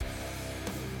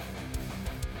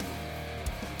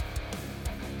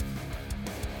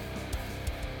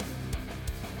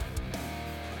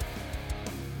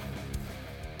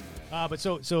But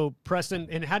so Preston,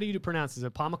 and how do you pronounce it? Is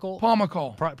it Pomicol?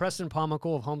 Pomicol. Preston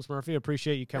Pomicol of Holmes Murphy.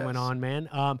 Appreciate you coming on, man.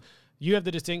 You have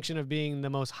the distinction of being the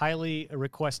most highly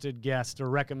requested guest or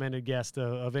recommended guest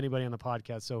of anybody on the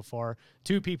podcast so far.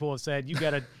 2 people have said you got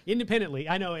to independently.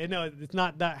 I know it's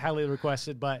not that highly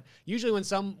requested, but usually when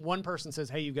one person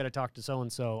says, "Hey, you got to talk to so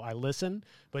and so," I listen.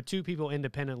 But 2 people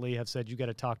independently have said you got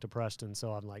to talk to Preston.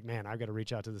 So I'm like, man, I've got to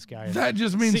reach out to this guy. That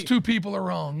just means 2 people are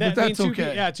wrong, but that's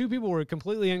okay. 2 people were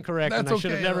completely incorrect, and I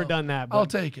should have never done that. But, I'll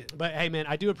take it. But hey, man,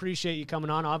 I do appreciate you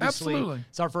coming on. Obviously, Absolutely.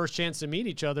 It's our first chance to meet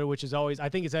each other, which is always, I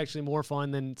think it's actually more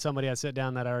fun than somebody I sit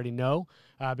down that I already know,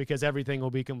 because everything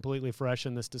will be completely fresh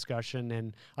in this discussion.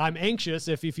 And I'm anxious,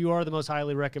 if you are the most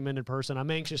highly recommended person,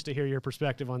 I'm anxious to hear your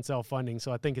perspective on self-funding.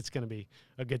 So I think it's going to be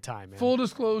a good time, man. Full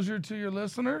disclosure to your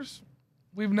listeners,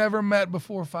 we've never met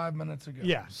before 5 minutes ago.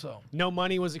 Yeah. So no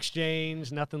money was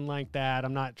exchanged, nothing like that.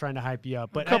 I'm not trying to hype you up,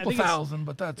 but a couple thousand,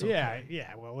 but that's okay.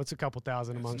 Yeah. Well, it's a couple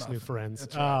thousand amongst new friends.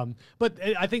 That's right. But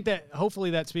I think that hopefully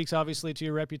that speaks obviously to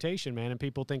your reputation, man, and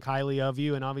people think highly of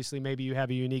you, and obviously maybe you have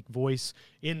a unique voice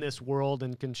in this world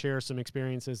and can share some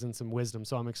experiences and some wisdom.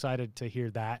 So I'm excited to hear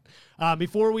that.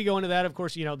 Before we go into that, of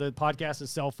course, the podcast is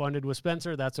self-funded with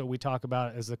Spencer. That's what we talk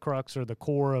about as the crux or the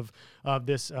core of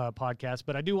this podcast.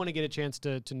 But I do want to get a chance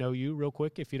to know you real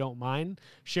quick, if you don't mind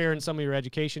sharing some of your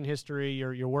education history,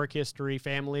 your work history,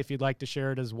 family, if you'd like to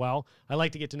share it as well. I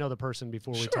like to get to know the person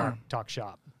before we talk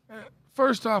shop.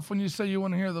 First off, when you say you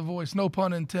want to hear the voice, no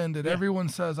pun intended, everyone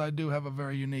says I do have a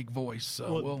very unique voice.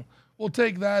 So we'll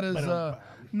take that as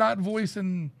not voice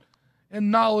in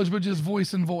knowledge, but just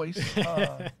voice and voice.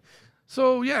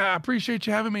 So yeah, I appreciate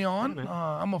you having me on.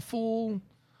 I'm a full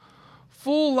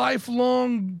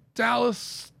lifelong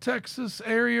Dallas, Texas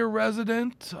area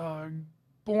resident.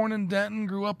 Born in Denton,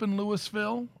 grew up in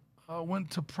Louisville. Went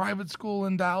to private school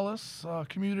in Dallas,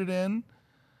 commuted in.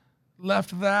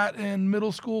 Left that in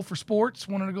middle school for sports.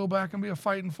 Wanted to go back and be a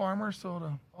fighting farmer. So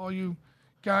to all you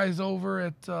guys over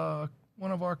at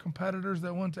one of our competitors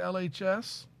that went to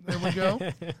LHS, there we go.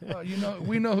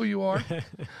 We know who you are.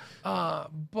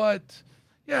 But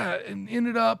yeah, and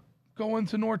ended up going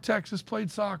to North Texas, played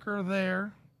soccer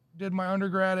there, did my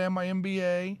undergrad and my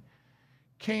MBA,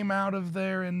 came out of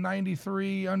there in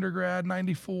 93, undergrad,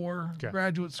 94,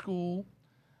 graduate school.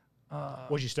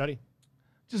 What'd you study?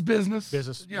 Just business.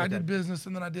 Business. Yeah, I did business,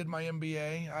 and then I did my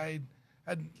MBA. I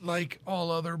had, like all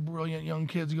other brilliant young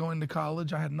kids going to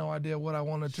college, I had no idea what I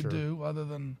wanted to do other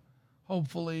than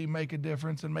hopefully make a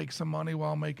difference and make some money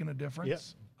while making a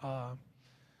difference.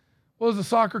 Was a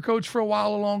soccer coach for a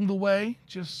while along the way,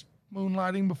 just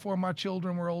moonlighting before my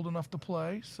children were old enough to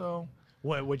play. So,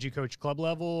 would you coach club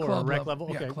level or rec level?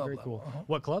 Yeah, okay, club very level. cool.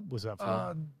 What club was that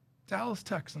for? Dallas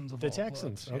Texans. The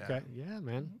Texans. Clubs, okay, yeah,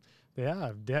 man.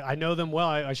 Yeah, I know them well.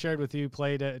 I shared with you,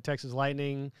 played at Texas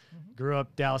Lightning, grew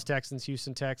up Dallas Texans,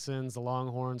 Houston Texans, the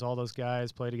Longhorns, all those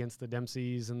guys, played against the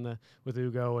Dempseys and with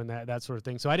Ugo and that sort of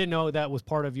thing. So I didn't know that was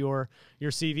part of your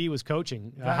CV was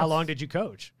coaching. How long did you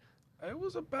coach? It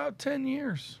was about 10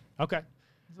 years. Okay. It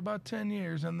was about 10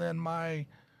 years. And then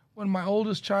when my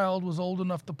oldest child was old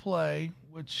enough to play,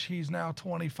 which he's now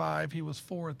 25, he was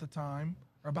 4 at the time,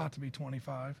 or about to be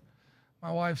 25,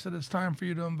 my wife said, it's time for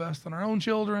you to invest in our own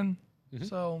children,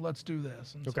 so let's do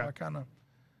this. And so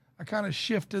I kind of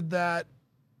shifted that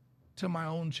to my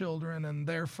own children and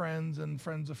their friends and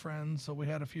friends of friends. So we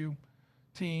had a few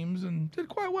teams and did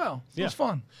quite well. So it was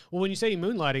fun. Well, when you say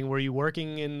moonlighting, were you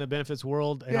working in the benefits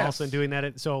world and also doing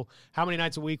that? So how many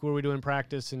nights a week were we doing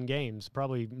practice and games?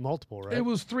 Probably multiple, right? It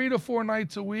was 3 to 4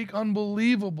 nights a week.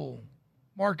 Unbelievable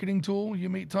marketing tool. You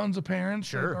meet tons of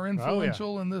parents that are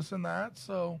influential and this and that.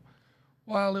 So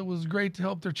while it was great to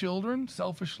help their children,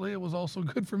 selfishly, it was also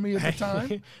good for me at the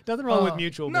time. Nothing wrong with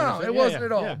mutual benefit. No, it wasn't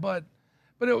at all. Yeah. But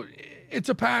it's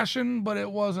a passion, but it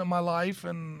wasn't my life.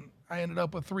 And I ended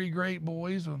up with 3 great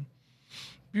boys, a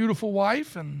beautiful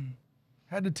wife, and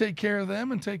had to take care of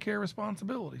them and take care of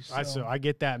responsibilities. So I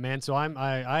get that, man. So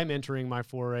I'm entering my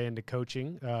foray into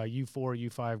coaching. U4,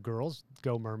 U5 girls,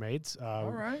 go Mermaids. All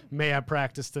right. May I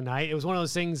practice tonight? It was one of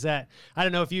those things that I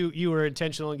don't know if you were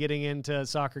intentional in getting into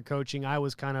soccer coaching. I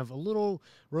was kind of a little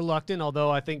reluctant, although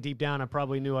I think deep down I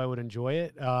probably knew I would enjoy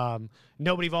it.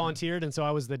 Nobody volunteered, and so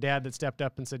I was the dad that stepped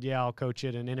up and said, "Yeah, I'll coach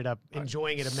it," and ended up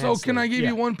enjoying it immensely. So can I give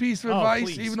you one piece of advice,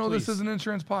 please, even though this is an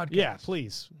insurance podcast? Yeah,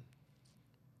 please.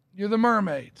 You're the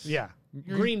mermaids. Yeah.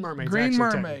 Green mermaids. Green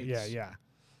mermaids. Yeah.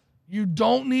 You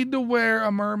don't need to wear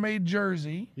a mermaid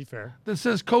jersey Be fair. that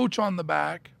says coach on the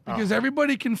back because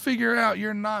everybody can figure out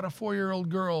you're not a 4-year-old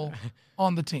girl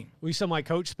on the team. We saw my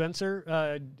coach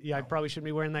Spencer. Yeah, I probably shouldn't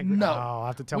be wearing that. No, I'll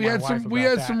have to tell we my had wife some. about We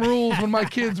had that. some rules when my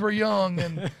kids were young,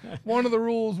 and one of the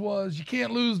rules was you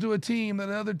can't lose to a team that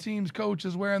the other team's coach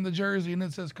is wearing the jersey and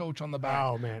it says coach on the back.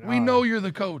 Oh man, we know you're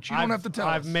the coach. You don't have to tell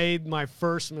us. I've made my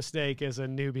first mistake as a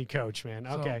newbie coach, man.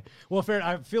 Okay, well, fair.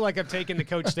 I feel like I've taken the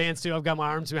coach stance too. I've got my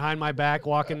arms behind my back,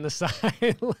 walking the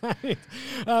sideline.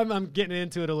 I'm getting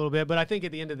into it a little bit, but I think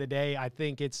at the end of the day,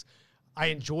 I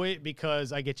enjoy it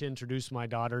because I get to introduce my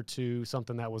daughter to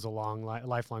something that was a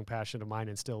lifelong passion of mine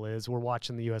and still is. We're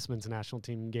watching the U.S. men's national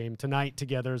team game tonight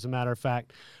together, as a matter of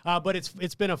fact. But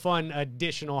it's been a fun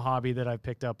additional hobby that I've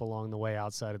picked up along the way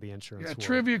outside of the insurance world.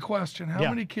 Trivia question. How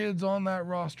many kids on that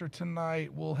roster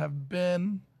tonight will have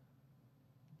been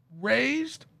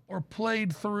raised or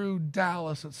played through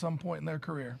Dallas at some point in their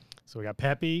career? So we got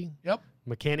Pepe. Yep.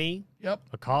 McKinney. Yep.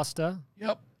 Acosta.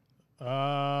 Yep.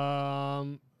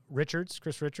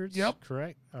 Chris Richards. Yep.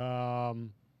 Correct. Who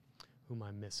am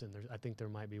I missing? I think there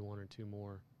might be one or two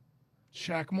more.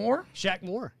 Shaq Moore.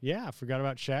 Yeah, I forgot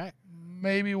about Shaq.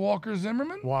 Maybe Walker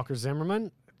Zimmerman.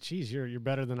 Jeez, you're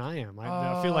better than I am.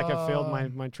 I feel like I failed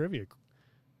my trivia.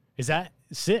 Is that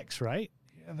 6, right?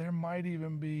 Yeah, there might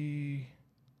even be.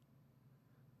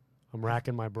 I'm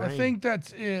racking my brain. I think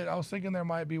that's it. I was thinking there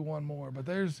might be one more, but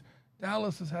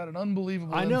Dallas has had an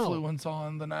unbelievable influence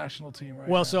on the national team right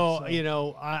now. Well, so you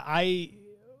know,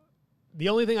 the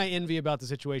only thing I envy about the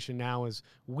situation now is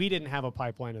we didn't have a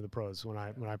pipeline to the pros when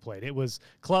I played. It was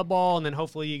club ball, and then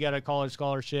hopefully you got a college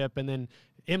scholarship, and then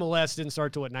MLS didn't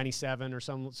start till 97 or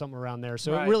something around there.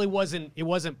 So It really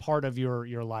wasn't part of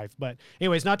your life. But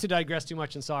anyways, not to digress too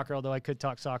much in soccer, although I could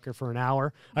talk soccer for an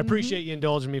hour. I appreciate you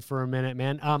indulging me for a minute,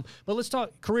 man. But let's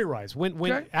talk career-wise.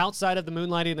 When outside of the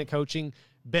moonlighting and the coaching,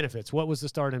 benefits. What was the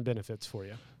start in benefits for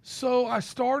you? So I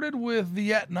started with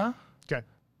the Aetna. Okay.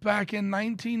 Back in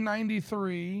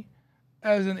 1993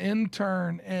 as an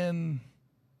intern in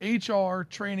HR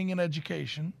training and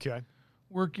education. Okay.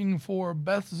 Working for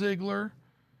Beth Ziegler,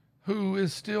 who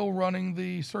is still running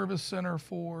the service center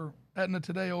for Aetna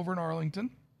today over in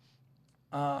Arlington.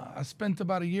 I spent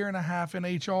about a year and a half in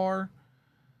HR.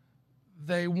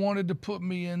 They wanted to put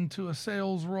me into a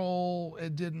sales role.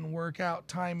 It didn't work out.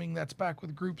 Timing, that's back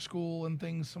with group school and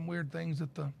things, some weird things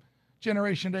that the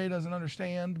Generation Day doesn't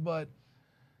understand. But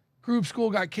group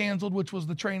school got canceled, which was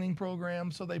the training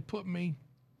program. So they put me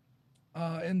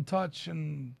in touch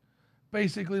and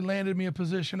basically landed me a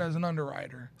position as an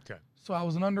underwriter. Okay. So I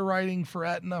was an underwriting for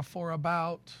Aetna for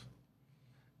about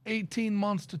 18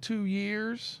 months to 2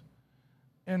 years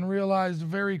and realized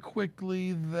very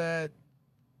quickly that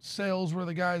sales were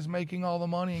the guys making all the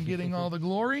money and getting all the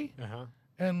glory. Uh-huh.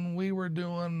 And we were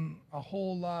doing a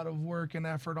whole lot of work and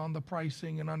effort on the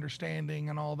pricing and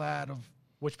understanding and all that of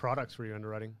Which products were you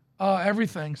underwriting?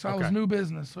 everything. So I was Okay. new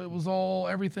business. So it was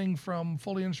everything from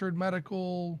fully insured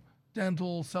medical,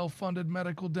 dental, self-funded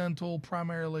medical, dental,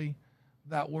 primarily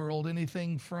that world.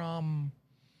 Anything from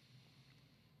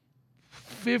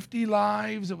 50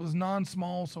 lives, it was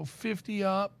non-small, so 50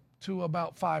 up to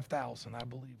about 5,000, I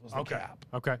believe, was the cap.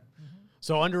 Okay.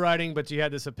 So underwriting, but you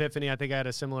had this epiphany. I think I had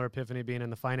a similar epiphany being in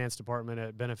the finance department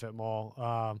at Benefit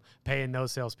Mall, paying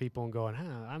those salespeople and going,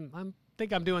 I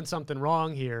think I'm doing something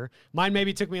wrong here. Mine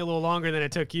maybe took me a little longer than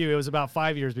it took you. It was about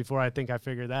 5 years before I think I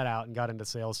figured that out and got into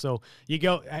sales. So you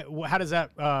go, how does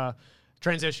that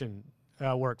transition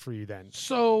work for you then?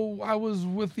 So I was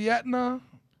with the Aetna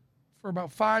for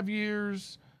about 5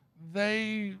 years.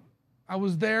 I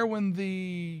was there when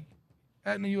the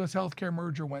Aetna US Healthcare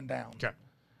merger went down. Okay.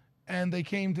 And they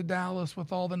came to Dallas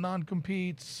with all the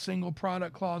non-competes, single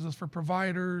product clauses for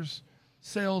providers.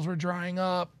 Sales were drying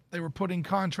up. They were putting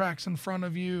contracts in front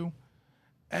of you.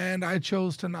 And I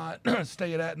chose to not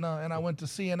stay at Aetna, and I went to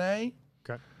CNA.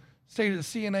 Okay. Stayed at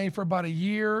CNA for about a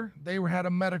year. They had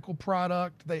a medical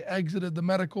product. They exited the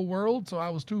medical world, so I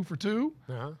was 2 for 2.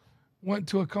 Uh-huh. Went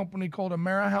to a company called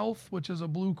AmeriHealth, which is a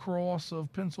Blue Cross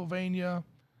of Pennsylvania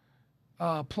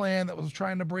plan that was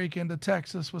trying to break into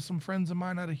Texas with some friends of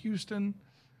mine out of Houston.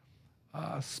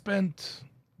 Spent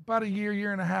about a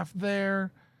year and a half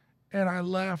there, and I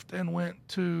left and went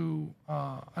to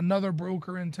another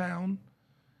broker in town.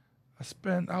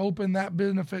 I opened that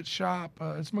benefit shop.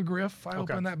 It's McGriff. I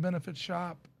opened that benefit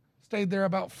shop. Stayed there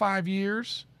about 5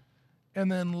 years,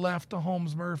 and then left to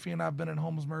Holmes Murphy, and I've been at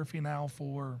Holmes Murphy now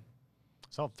for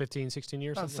 15, 16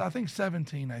 years? I think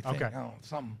 17, I think. Okay. I don't know,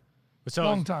 something. So,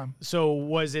 long time. So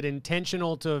was it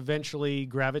intentional to eventually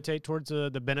gravitate towards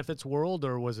the benefits world,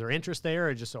 or was there interest there? Or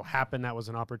it just so happened that was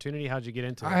an opportunity? How'd you get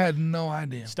into it? I had no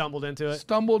idea. Stumbled into it?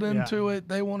 Stumbled into it.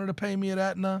 They wanted to pay me at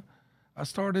Aetna. I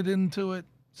started into it.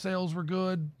 Sales were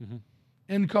good. Mm-hmm.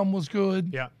 Income was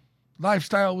good. Yeah.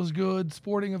 Lifestyle was good.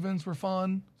 Sporting events were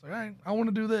fun. It's like, all right, I want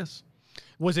to do this.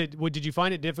 Did you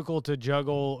find it difficult to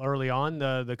juggle early on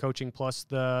the coaching plus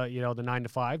the 9 to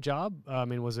 5 job? I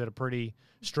mean, was it a pretty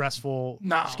stressful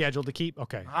schedule to keep?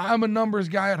 Okay. I'm a numbers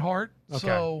guy at heart. Okay.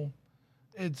 So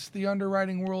it's the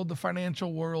underwriting world, the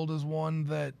financial world is one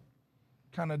that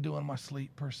kind of do in my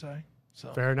sleep per se.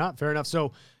 So Fair enough.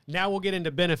 So now we'll get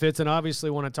into benefits, and obviously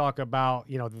want to talk about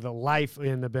the life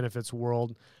in the benefits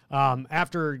world.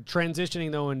 After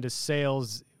transitioning though into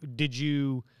sales, did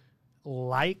you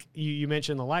you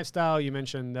mentioned the lifestyle, you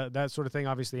mentioned that sort of thing.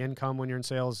 Obviously, income when you're in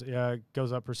sales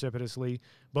goes up precipitously.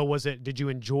 But did you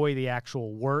enjoy the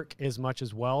actual work as much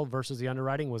as well versus the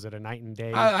underwriting? Was it a night and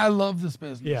day? I love this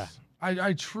business. Yeah.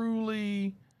 I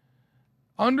truly,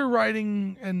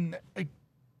 underwriting and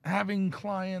having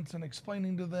clients and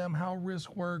explaining to them how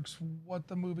risk works, what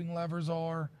the moving levers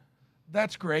are,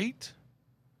 that's great.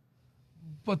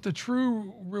 But the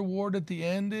true reward at the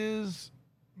end is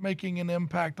making an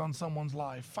impact on someone's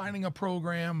life, finding a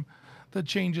program that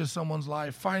changes someone's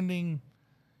life, finding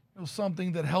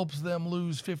something that helps them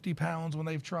lose 50 pounds when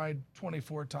they've tried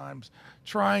 24 times,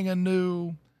 trying a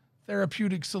new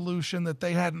therapeutic solution that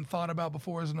they hadn't thought about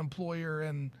before as an employer,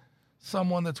 and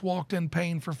someone that's walked in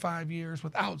pain for 5 years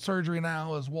without surgery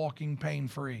now is walking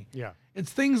pain-free. Yeah.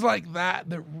 It's things like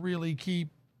that that really keep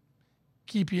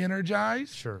you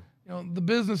energized. Sure. The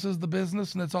business is the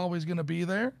business, and it's always going to be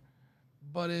there.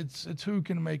 But it's who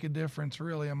can make a difference,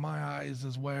 really, in my eyes,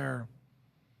 is where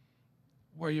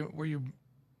you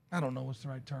I don't know what's the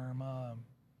right term.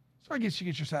 So I guess you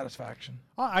get your satisfaction.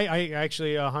 I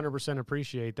actually 100%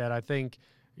 appreciate that. I think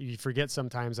you forget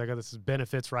sometimes, like, oh, this is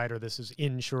benefits, right? Or this is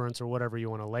insurance, or whatever you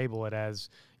want to label it as.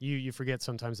 You forget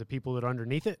sometimes the people that are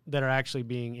underneath it that are actually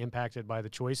being impacted by the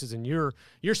choices, and you're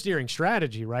steering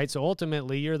strategy, right? So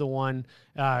ultimately, you're the one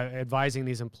advising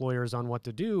these employers on what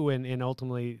to do, and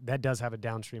ultimately that does have a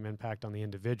downstream impact on the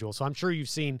individual. So I'm sure you've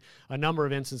seen a number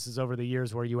of instances over the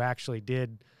years where you actually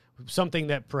did something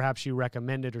that perhaps you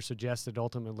recommended or suggested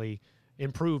ultimately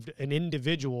improved an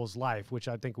individual's life, which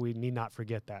I think we need not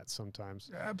forget that sometimes.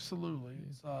 Absolutely.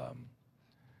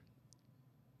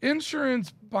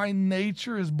 Insurance by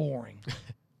nature is boring.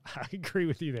 I agree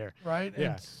with you there. Right?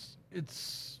 Yeah.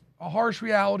 It's a harsh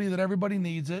reality that everybody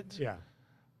needs it. Yeah.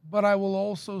 But I will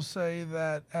also say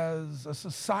that as a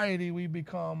society, we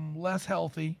become less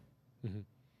healthy,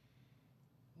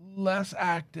 less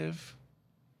active,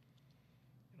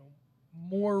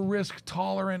 more risk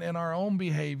tolerant in our own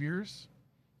behaviors,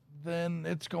 then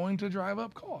it's going to drive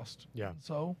up cost. Yeah.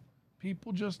 So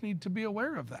people just need to be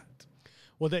aware of that.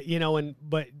 Well,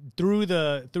 but through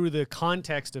the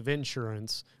context of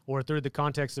insurance, or through the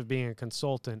context of being a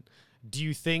consultant, do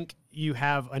you think you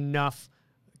have enough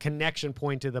connection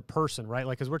point to the person, right?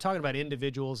 Like, because we're talking about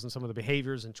individuals and some of the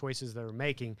behaviors and choices they're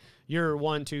making. You're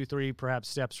 1, 2, 3, perhaps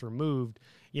steps removed.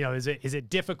 Is it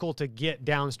difficult to get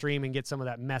downstream and get some of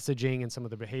that messaging and some of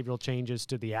the behavioral changes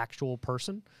to the actual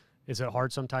person? Is it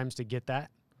hard sometimes to get that?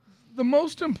 The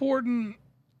most important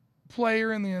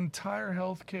player in the entire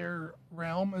healthcare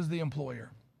realm is the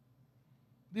employer.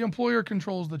 The employer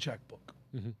controls the checkbook.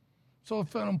 So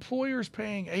if an employer is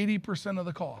paying 80% of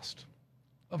the cost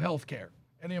of healthcare,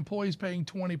 and the employee is paying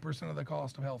 20% of the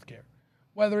cost of healthcare,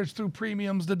 whether it's through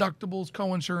premiums, deductibles,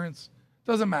 coinsurance,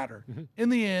 doesn't matter. In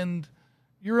the end,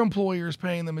 your employer is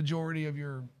paying the majority of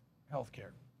your healthcare.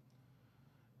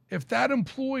 If that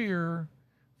employer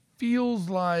feels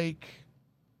like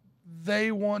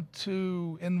they want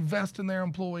to invest in their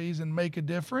employees and make a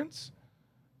difference,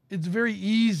 it's very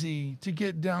easy to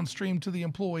get downstream to the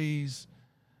employees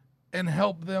and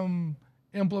help them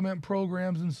implement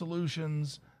programs and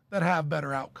solutions that have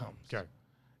better outcomes. Okay.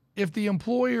 If the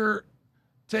employer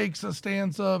takes a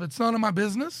stance of, it's none of my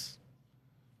business,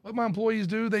 what my employees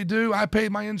do, they do, I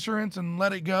paid my insurance and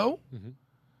let it go,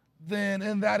 then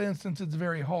in that instance, it's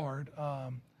very hard.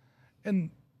 And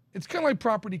it's kind of like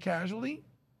property casualty.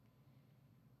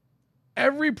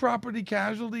 Every property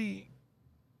casualty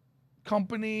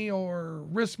company or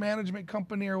risk management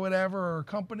company or whatever, or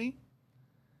company,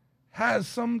 has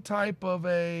some type of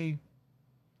a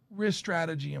risk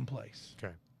strategy in place.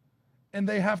 Okay. And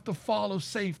they have to follow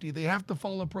safety. They have to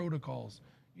follow protocols.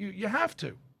 You have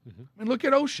to. I mean, look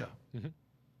at OSHA.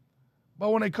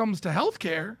 But when it comes to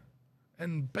healthcare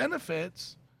and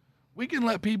benefits, we can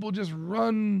let people just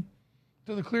run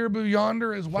to the clear blue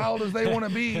yonder as wild as they want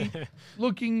to be,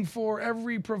 looking for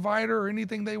every provider or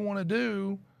anything they want to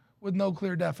do with no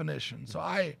clear definition. So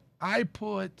I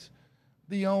put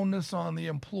the onus on the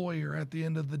employer at the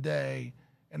end of the day,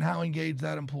 and how engaged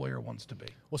that employer wants to be.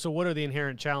 Well, so what are the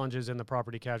inherent challenges in the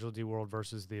property casualty world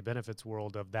versus the benefits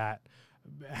world of that,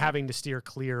 having to steer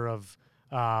clear of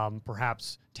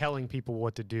perhaps telling people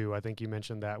what to do? I think you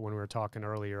mentioned that when we were talking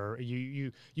earlier.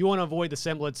 You want to avoid the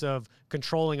semblance of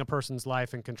controlling a person's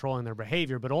life and controlling their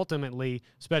behavior, but ultimately,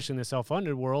 especially in the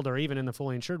self-funded world or even in the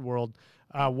fully insured world,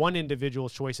 one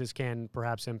individual's choices can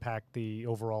perhaps impact the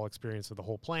overall experience of the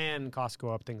whole plan, costs go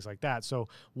up, things like that. So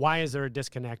why is there a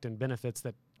disconnect in benefits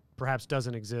that perhaps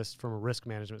doesn't exist from a risk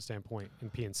management standpoint in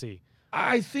P&C?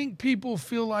 I think people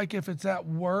feel like if it's at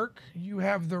work, you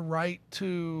have the right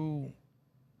to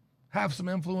have some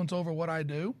influence over what I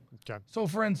do. Okay. So,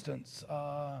 for instance,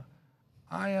 I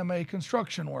am a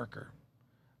construction worker.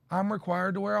 I'm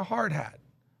required to wear a hard hat.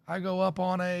 I go up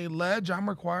on a ledge, I'm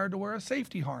required to wear a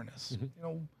safety harness. Mm-hmm. You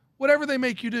know, whatever they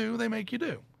make you do, they make you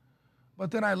do. But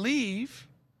then I leave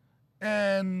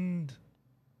and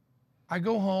I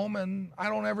go home and I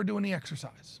don't ever do any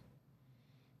exercise.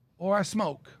 Or I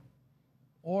smoke.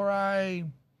 Or I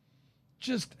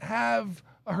just have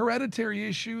a hereditary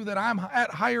issue that I'm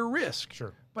at higher risk,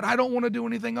 Sure. but I don't want to do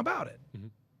anything about it. Mm-hmm.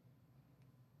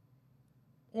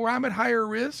 Or I'm at higher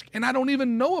risk and I don't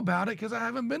even know about it because I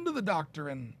haven't been to the doctor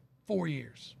in 4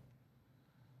 years.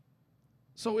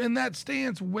 So in that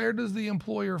stance, where does the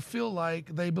employer feel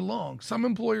like they belong? Some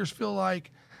employers feel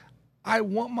like, I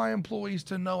want my employees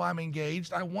to know I'm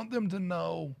engaged. I want them to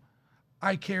know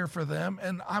I care for them,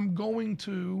 and I'm going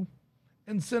to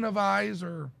incentivize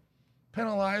or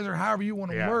penalize or however you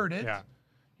want to word it. Yeah.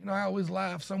 You know, I always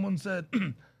laugh. Someone said,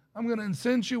 I'm going to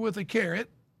incent you with a carrot,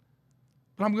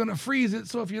 but I'm going to freeze it.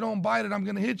 So if you don't bite it, I'm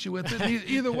going to hit you with it.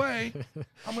 Either way,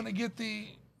 I'm going to get the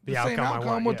same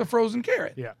outcome with the frozen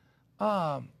carrot. Yeah.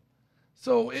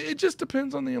 So it just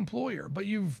depends on the employer, but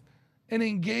an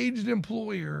engaged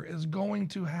employer is going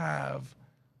to have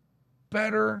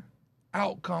better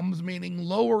outcomes, meaning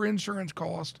lower insurance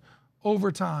cost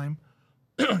over time,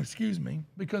 excuse me,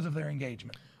 because of their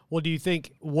engagement. Well, do you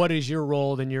think, what is your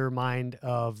role in your mind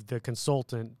of the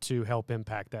consultant to help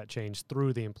impact that change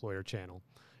through the employer channel?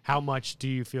 How much do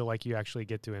you feel like you actually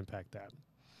get to impact that?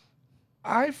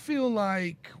 I feel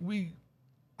like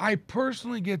I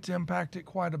personally get to impact it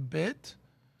quite a bit,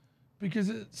 because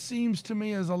it seems to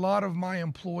me as a lot of my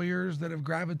employers that have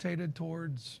gravitated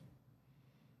towards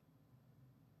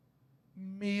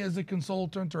me as a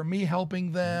consultant or me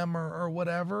helping them or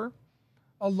whatever,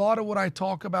 a lot of what I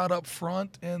talk about up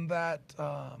front in that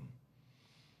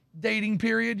dating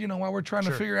period, you know, while we're trying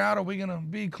to figure out, are we going to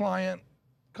be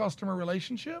client-customer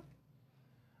relationship?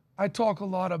 I talk a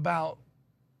lot about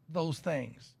those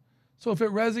things. So if it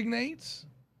resonates,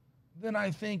 then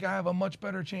I think I have a much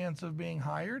better chance of being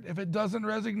hired. If it doesn't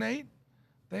resonate,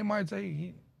 they might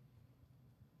say,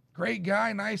 great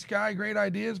guy, nice guy, great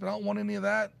ideas, but I don't want any of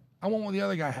that. I want what the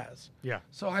other guy has. Yeah.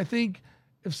 So I think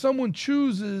if someone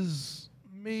chooses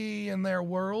me in their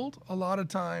world, a lot of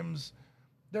times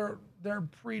they're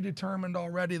predetermined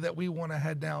already that we want to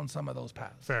head down some of those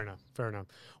paths. Fair enough. Fair enough.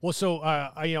 Well, so,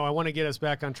 I want to get us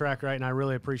back on track, right? And I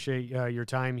really appreciate your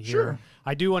time here. Sure.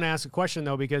 I do want to ask a question,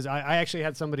 though, because I actually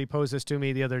had somebody pose this to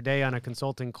me the other day on a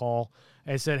consulting call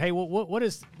and said, hey, what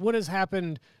has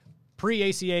happened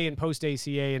pre-ACA and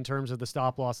post-ACA in terms of the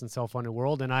stop-loss and self-funded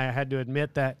world? And I had to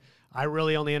admit that I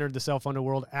really only entered the self-funded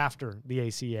world after the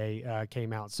ACA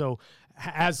came out. So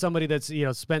as somebody that's,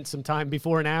 spent some time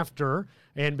before and after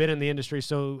and been in the industry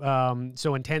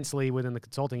so intensely within the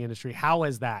consulting industry, how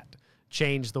has that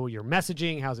changed your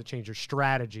messaging? How has it changed your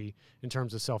strategy in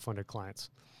terms of self-funded clients?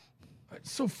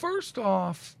 So first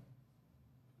off,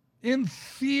 in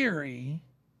theory,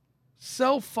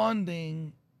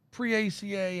 self-funding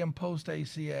pre-ACA and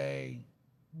post-ACA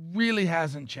really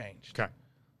hasn't changed. Okay.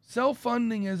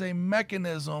 Self-funding is a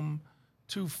mechanism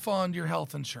to fund your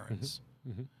health insurance.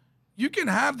 Mm-hmm. Mm-hmm. You can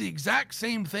have the exact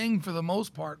same thing for the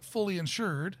most part, fully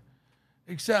insured,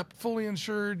 except fully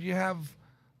insured, you have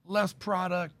less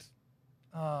product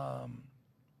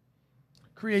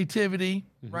creativity,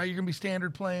 right? You're going to be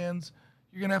standard plans.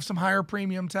 You're going to have some higher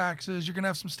premium taxes. You're going to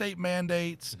have some state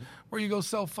mandates. Where you go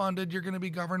self-funded, you're going to be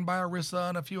governed by ERISA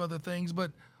and a few other things.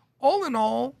 But all in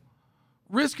all,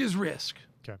 risk is risk.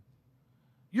 Okay.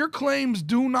 Your claims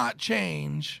do not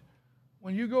change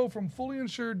when you go from fully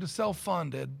insured to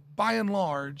self-funded. By and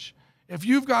large, if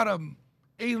you've got a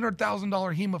 $800,000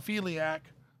 hemophiliac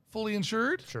fully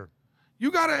insured, Sure.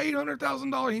 you got an $800,000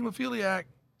 hemophiliac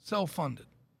self-funded.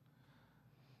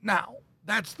 Now,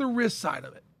 that's the risk side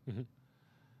of it. Mm-hmm.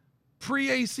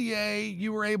 Pre-ACA,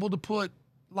 you were able to put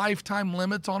lifetime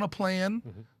limits on a plan.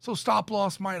 Mm-hmm. So stop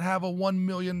loss might have a $1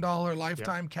 million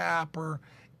lifetime cap or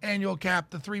annual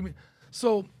cap to $3 million.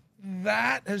 So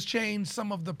that has changed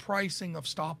some of the pricing of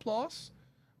stop loss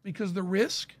because the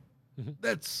risk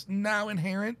that's now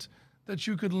inherent that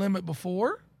you could limit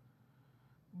before.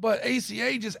 But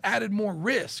ACA just added more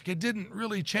risk. It didn't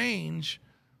really change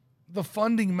the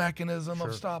funding mechanism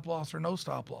of stop loss or no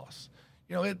stop loss.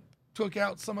 You know, it took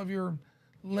out some of your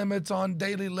limits on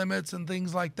daily limits and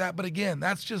things like that. But again,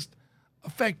 that's just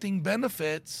affecting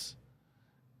benefits,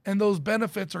 and those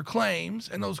benefits are claims,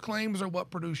 and those claims are what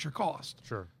produce your cost.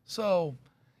 Sure. So,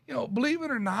 you know, believe it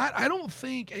or not, I don't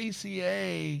think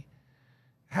ACA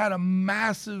had a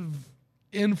massive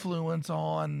influence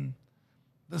on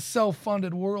the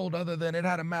self-funded world, other than it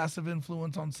had a massive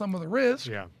influence on some of the risk,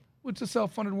 which the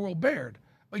self-funded world bared.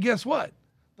 But guess what?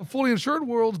 The fully insured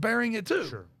world's bearing it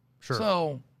too. Sure.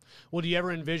 So, well, do you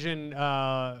ever envision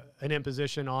an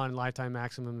imposition on lifetime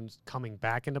maximums coming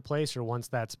back into place, or once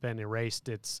that's been erased,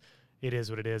 it is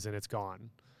what it is and it's gone?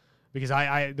 Because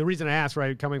the reason I asked,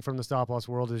 right, coming from the stop loss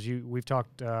world, is we've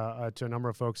talked to a number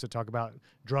of folks that talk about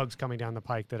drugs coming down the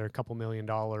pike that are a couple $1 million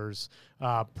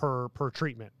per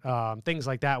treatment, things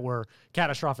like that, where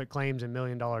catastrophic claims and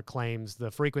 $1 million claims, the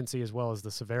frequency as well as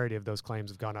the severity of those claims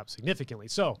have gone up significantly.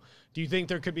 So, do you think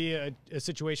there could be a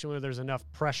situation where there's enough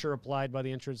pressure applied by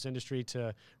the insurance industry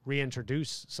to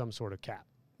reintroduce some sort of cap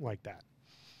like that?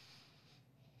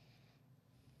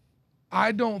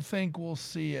 I don't think we'll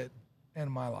see it in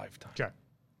my lifetime. Okay.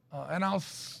 And I'll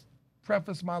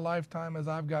preface my lifetime as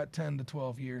I've got 10 to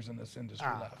 12 years in this industry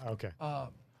left. Okay. I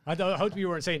hope you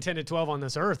weren't saying 10 to 12 on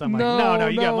this earth. I'm like, no,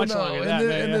 you got much longer than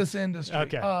that. In this industry.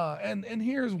 Okay. And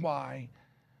here's why.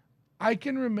 I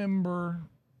can remember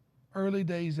early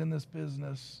days in this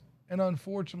business, and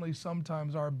unfortunately,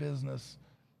 sometimes our business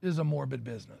is a morbid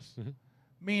business,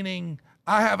 meaning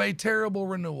I have a terrible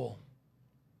renewal.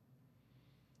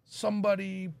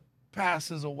 Somebody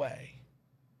passes away.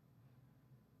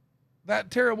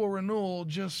 That terrible renewal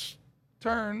just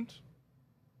turned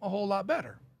a whole lot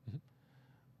better.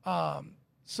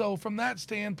 So from that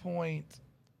standpoint,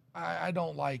 I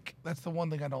don't like, that's the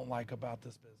one thing I don't like about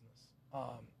this business.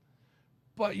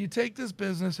 But you take this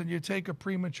business and you take a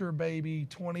premature baby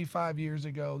 25 years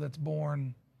ago that's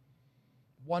born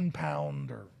 1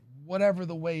 pound or whatever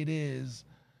the weight is,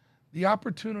 the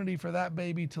opportunity for that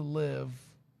baby to live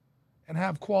and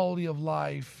have quality of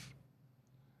life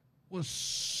was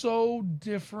so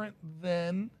different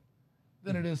then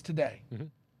than it is today.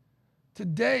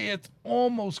 Today, it's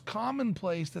almost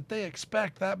commonplace that they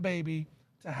expect that baby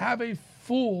to have a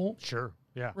full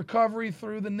recovery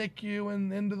through the NICU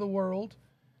and into the world.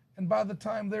 And by the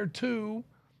time they're 2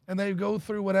 and they go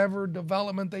through whatever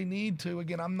development they need to,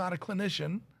 again, I'm not a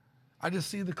clinician, I just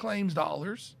see the claims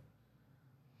dollars,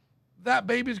 that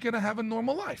baby's going to have a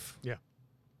normal life. Yeah.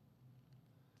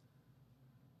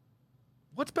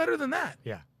 What's better than that?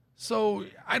 Yeah. So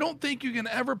I don't think you can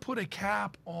ever put a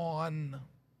cap on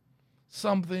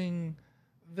something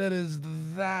that is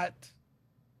that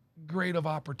great of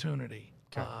opportunity.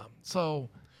 Okay. So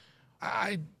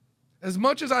as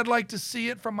much as I'd like to see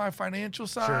it from my financial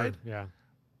side,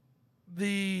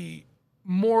 the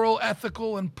moral,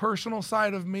 ethical, and personal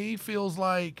side of me feels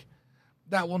like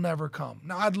that will never come.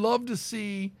 Now, I'd love to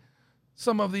see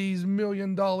some of these $1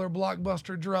 million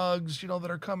blockbuster drugs,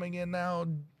 that are coming in now,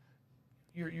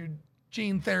 your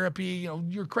gene therapy,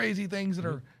 your crazy things that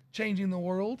are changing the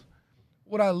world.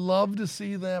 Would I love to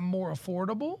see them more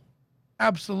affordable?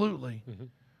 Absolutely.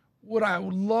 Would I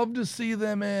love to see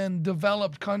them in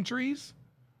developed countries,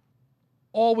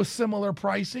 all with similar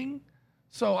pricing?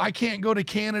 So I can't go to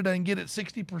Canada and get it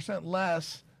 60%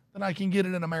 less than I can get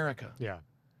it in America. Yeah.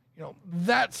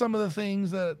 That's some of the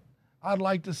things that I'd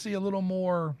like to see a little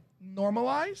more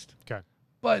normalized. Okay.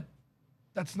 But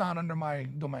that's not under my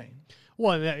domain.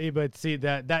 Well, but see,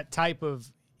 that type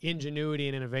of ingenuity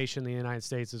and innovation in the United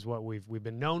States is what we've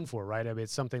been known for, right? I mean,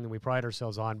 it's something that we pride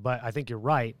ourselves on. But I think you're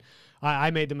right.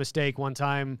 I made the mistake one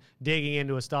time digging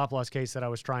into a stop loss case that I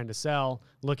was trying to sell,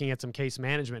 looking at some case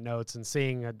management notes and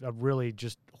seeing a really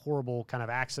just horrible kind of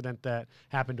accident that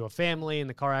happened to a family in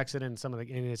the car accident. And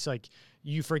it's like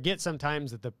you forget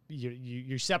sometimes that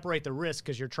you separate the risk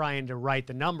because you're trying to write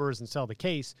the numbers and sell the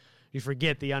case. You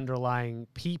forget the underlying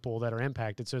people that are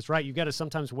impacted. So it's right. You've got to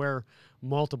sometimes wear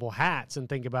multiple hats and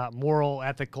think about moral,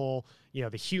 ethical, the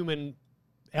human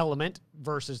element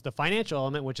versus the financial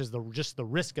element, which is just the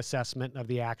risk assessment of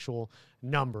the actual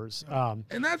numbers.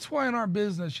 And that's why in our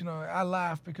business, I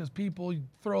laugh because people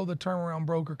throw the term around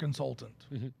broker consultant.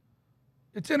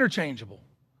 It's interchangeable.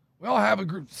 We all have a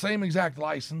group, same exact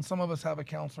license. Some of us have a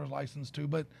counselor's license too,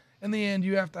 but in the end,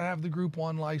 you have to have the Group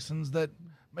 1 license that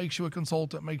makes you a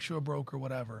consultant, makes you a broker,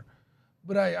 whatever.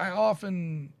 But I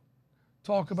often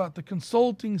talk about the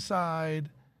consulting side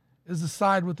is the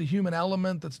side with the human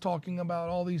element that's talking about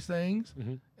all these things.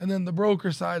 And then the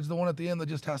broker side is the one at the end that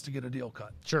just has to get a deal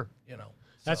cut. Sure. You know.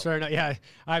 That's fair enough. Yeah,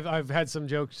 I've had some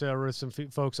jokes with some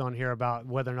folks on here about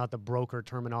whether or not the broker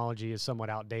terminology is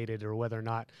somewhat outdated, or whether or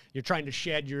not you're trying to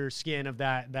shed your skin of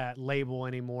that label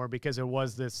anymore, because there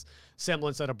was this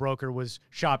semblance that a broker was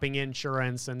shopping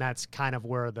insurance, and that's kind of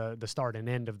where the start and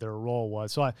end of their role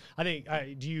was. So I think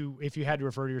if you had to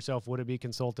refer to yourself, would it be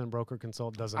consultant, broker,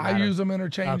 consult? Doesn't matter. I use them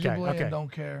interchangeably Okay. and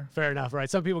don't care. Fair enough, right?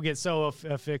 Some people get so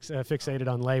fixated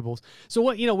on labels. So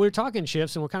we're talking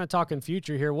shifts, and we're kind of talking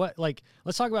future here.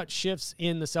 Let's talk about shifts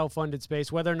in the self-funded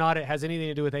space, whether or not it has anything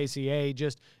to do with ACA.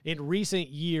 Just in recent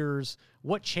years,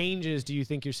 what changes do you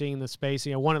think you're seeing in the space?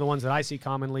 One of the ones that I see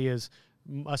commonly is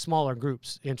smaller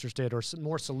groups interested, or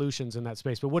more solutions in that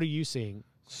space. But what are you seeing?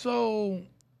 So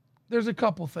there's a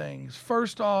couple things.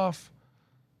 First off,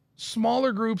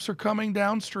 smaller groups are coming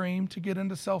downstream to get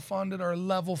into self-funded or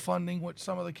level funding, which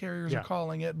some of the carriers are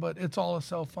calling it, but it's all a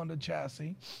self-funded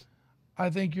chassis. I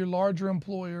think your larger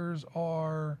employers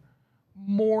are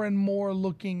more and more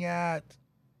looking at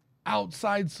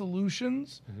outside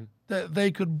solutions that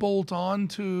they could bolt on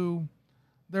to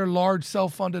their large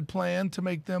self-funded plan to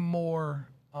make them more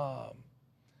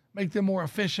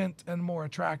efficient and more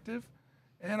attractive.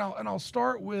 And I'll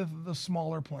start with the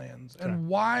smaller plans. Okay. And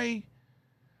why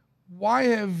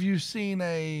have you seen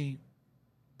a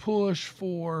push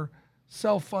for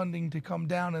self-funding to come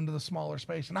down into the smaller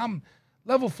space? And I'm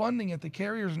level funding at the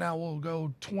carriers now will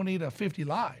go 20 to 50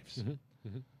 lives.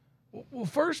 Well,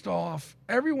 first off,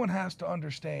 everyone has to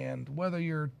understand whether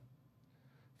you're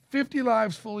 50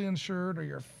 lives fully insured or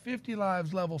you're 50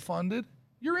 lives level funded,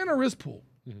 you're in a risk pool.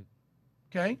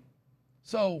 Okay?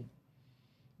 So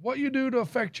what you do to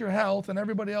affect your health and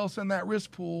everybody else in that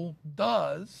risk pool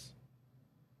does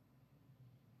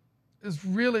is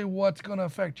really what's going to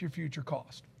affect your future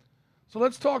cost. So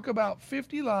let's talk about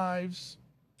 50 lives.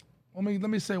 Let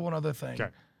me say one other thing. Okay.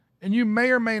 And you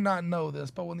may or may not know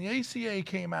this, but when the ACA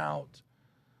came out,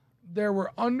 there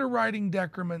were underwriting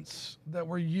decrements that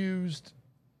were used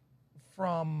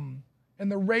in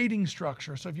the rating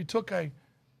structure. So if you took a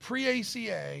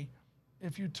pre-ACA,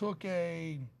 if you took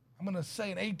I'm going to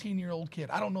say an 18-year-old kid,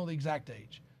 I don't know the exact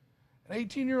age, an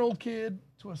 18-year-old kid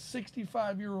to a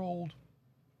 65-year-old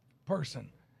person,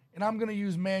 and I'm going to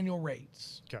use manual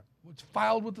rates, which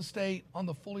filed with the state on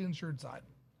the fully insured side.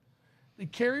 The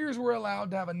carriers were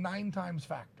allowed to have a 9 times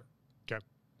factor. Okay.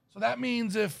 So that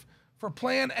means if for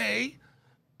plan A,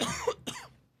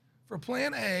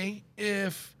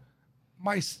 if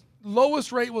my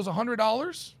lowest rate was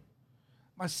 $100,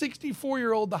 my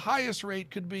 64-year-old, the highest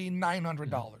rate could be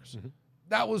 $900.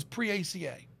 That was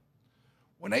pre-ACA.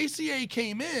 When ACA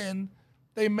came in,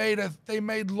 they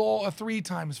made law a 3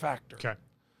 times factor. Okay.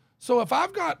 So if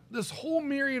I've got this whole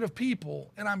myriad of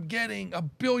people and I'm getting $1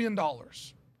 billion,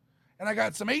 and I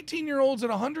got some 18-year-olds at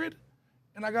 100,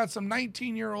 and I got some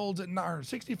 19-year-olds or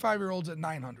 65-year-olds at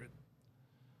 900.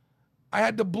 I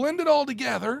had to blend it all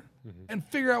together and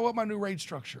figure out what my new rate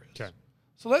structure is. Okay.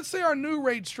 So let's say our new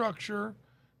rate structure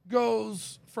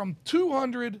goes from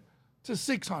 200 to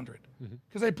 600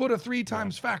 because they put a 3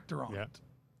 times factor on it.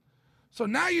 So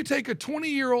now you take a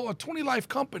 20-life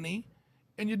company,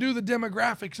 and you do the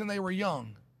demographics, and they were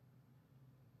young.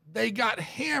 They got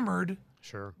hammered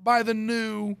by the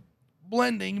new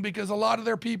blending because a lot of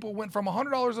their people went from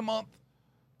 $100 a month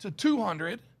to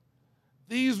 $200.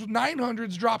 These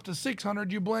 900s dropped to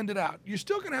 600. You blend it out. You're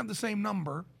still going to have the same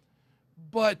number,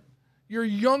 but your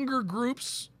younger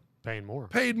groups paid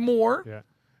more. Yeah.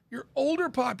 Your older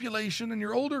population and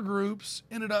your older groups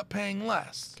ended up paying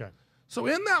less. Okay. So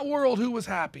in that world, who was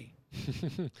happy?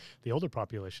 The older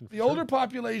population. The older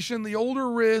population, the older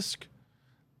risk,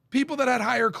 people that had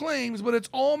higher claims, but it's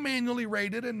all manually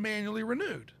rated and manually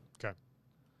renewed. Okay.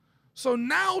 So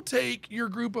now take your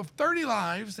group of 30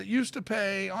 lives that used to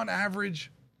pay on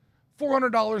average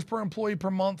 $400 per employee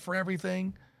per month for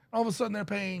everything. All of a sudden they're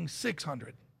paying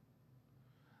 $600.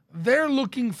 They're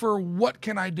looking for what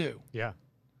can I do? Yeah.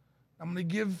 I'm going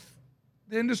to give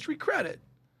the industry credit.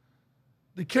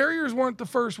 The carriers weren't the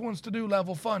first ones to do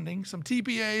level funding. Some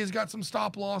TPAs got some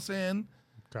stop loss in.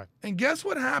 Okay. And guess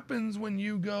what happens when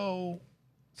you go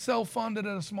self-funded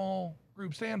at a small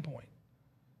group standpoint?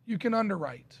 You can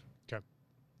underwrite. Okay.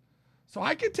 So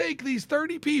I could take these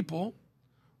 30 people,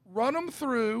 run them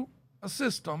through a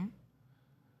system,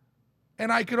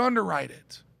 and I could underwrite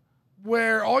it,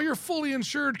 where all your fully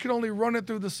insured could only run it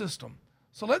through the system.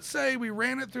 So let's say we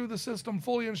ran it through the system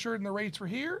fully insured and the rates were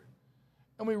here,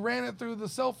 and we ran it through the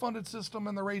self-funded system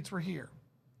and the rates were here.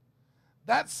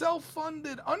 That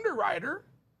self-funded underwriter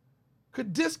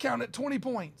could discount it 20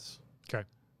 points Okay.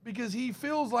 because he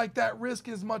feels like that risk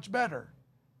is much better.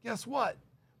 Guess what?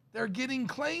 They're getting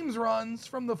claims runs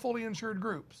from the fully insured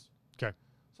groups. Okay.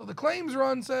 So the claims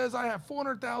run says I have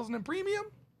 400,000 in premium,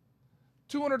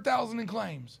 200,000 in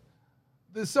claims.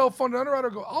 The self-funded underwriter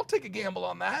go, I'll take a gamble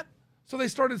on that. So they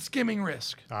started skimming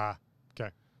risk. Okay.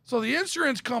 So the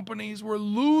insurance companies were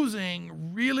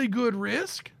losing really good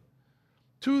risk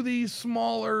to these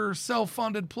smaller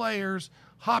self-funded players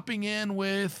hopping in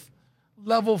with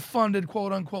level-funded,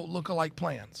 quote-unquote, look-alike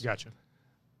plans. Gotcha.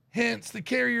 Hence, the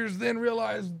carriers then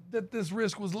realized that this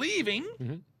risk was leaving.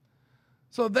 Mm-hmm.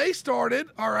 So they started,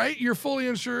 all right, you're fully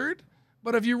insured,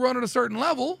 but if you run at a certain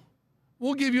level,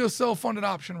 we'll give you a self-funded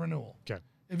option renewal. Okay.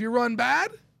 If you run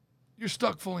bad, you're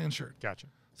stuck fully insured. Gotcha.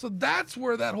 So that's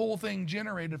where that whole thing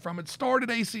generated from. It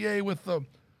started ACA with the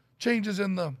changes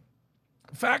in the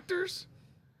factors,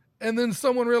 and then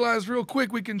someone realized real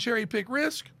quick we can cherry pick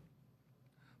risk.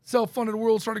 Self-funded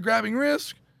world started grabbing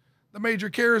risk. The major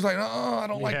carriers like, I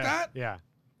don't like that. Yeah.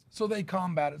 So they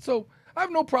combat it. So I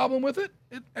have no problem with it.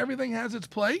 Everything has its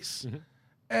place,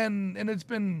 and it's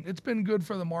been good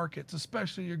for the markets,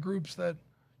 especially your groups that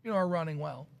are running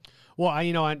well. Well,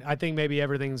 I think maybe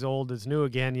everything's old is new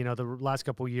again. The last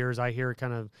couple of years, I hear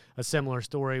kind of a similar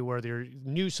story where there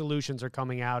new solutions are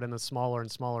coming out in the smaller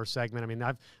and smaller segment. I mean,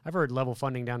 I've heard level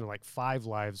funding down to like 5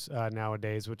 lives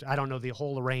nowadays, which I don't know the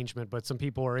whole arrangement, but some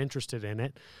people are interested in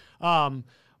it.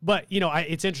 But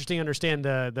it's interesting to understand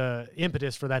the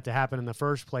impetus for that to happen in the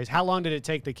first place. How long did it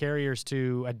take the carriers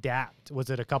to adapt? Was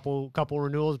it a couple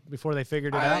renewals before they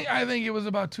figured it out? I think it was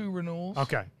about 2 renewals.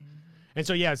 Okay. And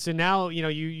so so now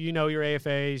you know your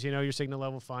AFAs, your signal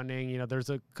level funding. There's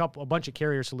a bunch of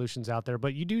carrier solutions out there,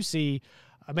 but you do see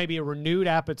maybe a renewed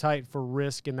appetite for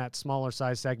risk in that smaller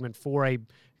size segment for a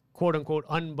quote unquote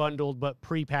unbundled but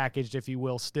prepackaged, if you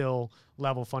will, still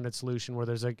level funded solution where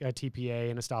there's a TPA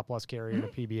and a stop loss carrier and a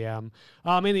PBM.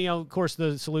 And of course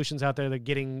the solutions out there that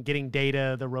getting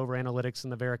data, the Rover Analytics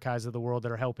and the Verikais of the world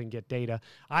that are helping get data.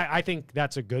 I think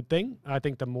that's a good thing. I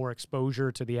think the more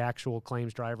exposure to the actual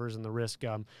claims drivers and the risk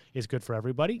is good for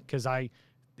everybody, because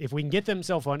if we can get them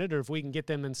self-funded, or if we can get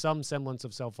them in some semblance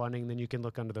of self-funding, then you can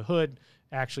look under the hood,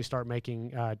 actually start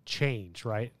making change,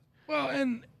 right? Well,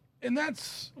 and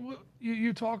that's,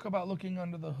 you talk about looking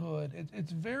under the hood.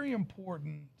 It's very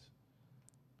important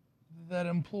that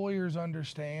employers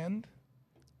understand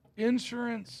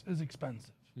insurance is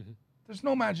expensive. Mm-hmm. There's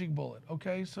no magic bullet,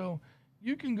 okay? So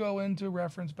you can go into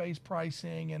reference-based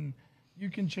pricing and you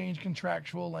can change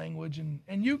contractual language and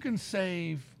you can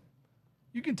take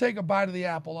a bite of the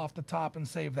apple off the top and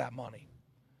save that money.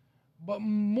 But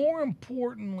more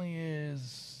importantly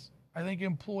is, I think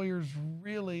employers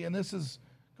really, and this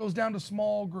goes down to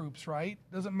small groups, right?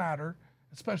 Doesn't matter,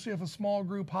 especially if a small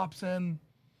group hops in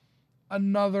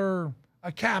a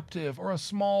captive or a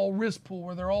small risk pool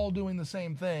where they're all doing the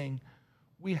same thing.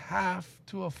 We have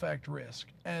to affect risk.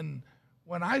 And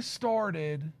when I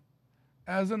started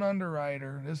as an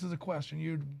underwriter, this is a question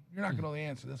you're not going to know the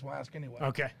answer to this, we'll ask anyway.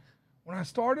 Okay. When I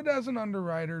started as an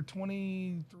underwriter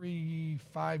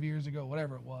 5 years ago,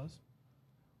 whatever it was,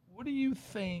 what do you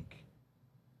think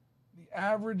the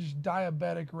average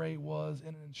diabetic rate was in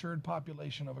an insured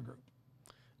population of a group?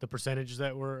 The percentages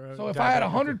that were so if I had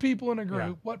 100 people in a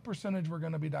group, what percentage were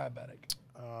going to be diabetic?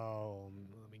 Oh,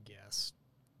 let me guess.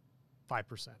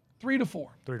 5%. 3 to 4.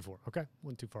 3 to 4. Okay.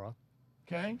 Wasn't too far off.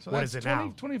 Okay. So what that's is it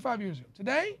now? 25 years ago.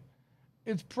 Today,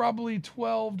 it's probably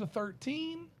 12 to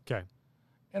 13. Okay.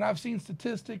 And I've seen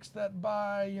statistics that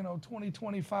by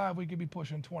 2025 we could be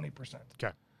pushing 20%.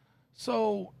 Okay.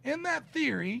 So in that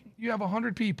theory, you have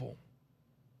 100 people.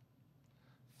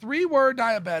 3 were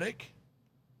diabetic,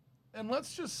 and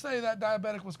let's just say that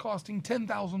diabetic was costing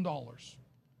 $10,000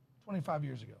 25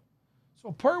 years ago.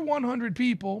 So per 100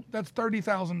 people, that's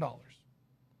 $30,000.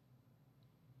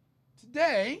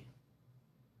 Today,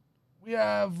 we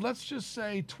have, let's just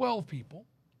say, 12 people,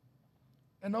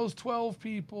 and those 12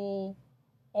 people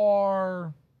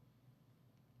are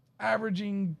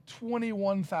averaging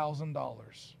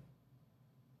 $21,000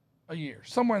 a year,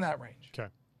 somewhere in that range. Okay.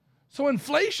 So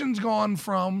inflation's gone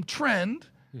from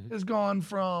has gone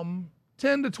from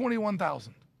 10 to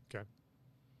 21,000. Okay.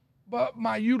 But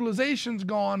my utilization's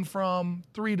gone from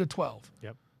 3 to 12.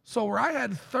 Yep. So where I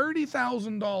had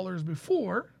 $30,000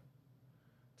 before,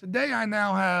 today I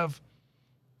now have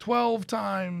 12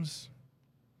 times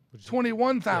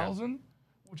 21,000,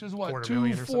 which is what,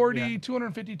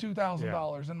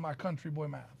 $252,000 in my country boy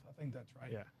math. I think that's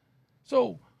right. Yeah.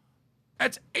 So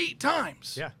that's 8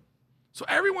 times. Yeah. So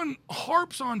everyone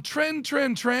harps on trend,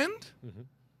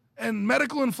 and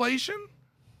medical inflation,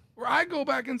 Where I go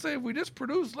back and say, if we just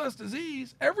produce less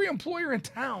disease, every employer in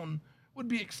town would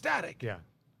be ecstatic. Yeah.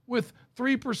 With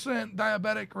 3%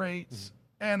 diabetic rates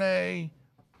and a.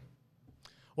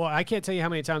 Well, I can't tell you how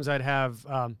many times I'd have,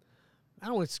 I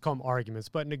don't want to call them arguments,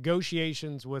 but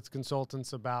negotiations with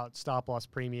consultants about stop loss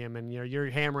premium, and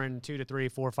you're hammering 2 to 3,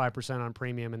 4, 5% on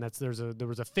premium, and there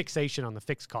was a fixation on the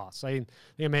fixed costs. I think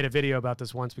I made a video about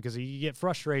this once because you get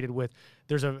frustrated with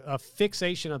there's a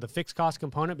fixation of the fixed cost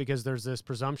component because there's this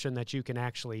presumption that you can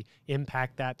actually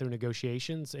impact that through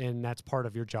negotiations, and that's part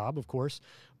of your job, of course.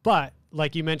 But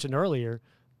like you mentioned earlier,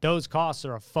 those costs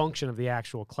are a function of the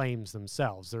actual claims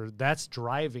themselves. That's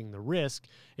driving the risk.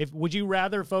 Would you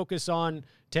rather focus on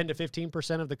 10 to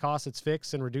 15% of the cost that's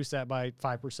fixed and reduce that by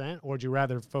 5%, or would you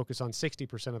rather focus on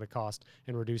 60% of the cost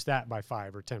and reduce that by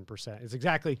 5 or 10%? It's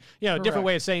exactly, a different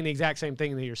way of saying the exact same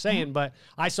thing that you're saying, but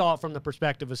I saw it from the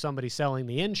perspective of somebody selling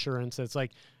the insurance. It's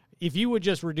like, if you would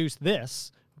just reduce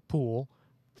this pool,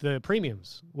 the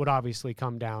premiums would obviously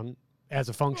come down as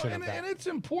a function of that. And it's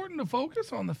important to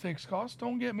focus on the fixed costs.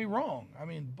 Don't get me wrong. I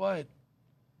mean, but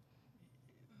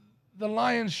the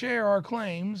lion's share are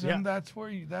claims, and that's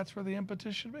where the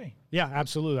impetus should be. Yeah,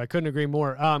 absolutely. I couldn't agree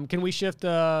more. Can we shift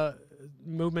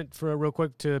movement for real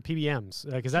quick to PBMs?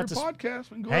 Because that's your podcast.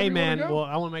 We can go hey, man. Go. Well,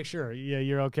 I want to make sure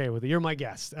you're okay with it. You're my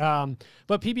guest.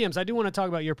 But PBMs, I do want to talk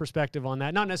about your perspective on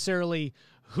that. Not necessarily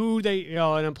who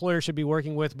an employer should be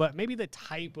working with, but maybe the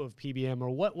type of PBM or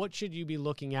what should you be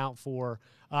looking out for?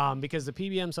 Because the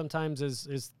PBM sometimes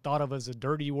is thought of as a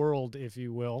dirty world, if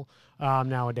you will,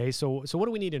 nowadays. So what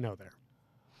do we need to know there?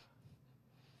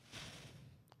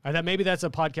 Maybe that's a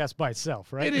podcast by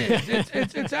itself, right? It is.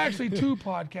 It's actually 2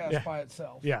 podcasts by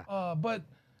itself. Yeah. But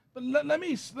let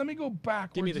me go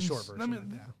backwards. Give me the short version. Let me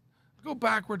go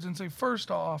backwards and say, first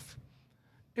off,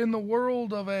 in the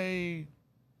world of a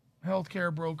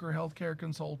healthcare broker, healthcare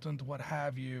consultant, what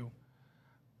have you,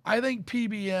 I think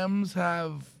PBMs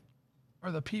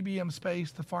or the PBM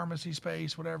space, the pharmacy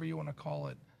space, whatever you want to call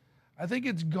it, I think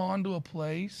it's gone to a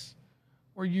place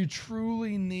where you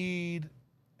truly need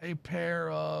a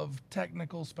pair of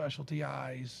technical specialty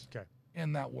eyes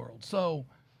in that world. So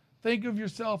think of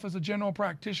yourself as a general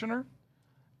practitioner,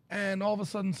 and all of a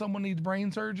sudden someone needs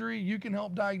brain surgery. You can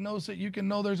help diagnose it. You can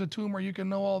know there's a tumor. You can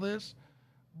know all this.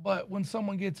 But when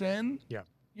someone gets in,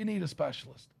 you need a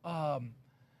specialist. And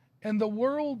the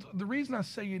reason I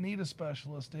say you need a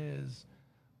specialist is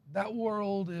that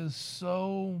world is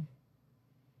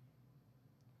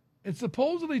it's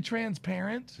supposedly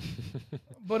transparent,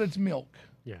 but it's milk.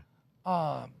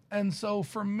 Yeah. And so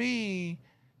for me,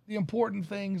 the important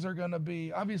things are going to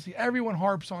be, obviously everyone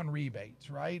harps on rebates,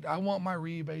 right? I want my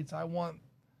rebates.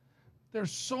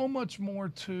 There's so much more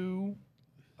to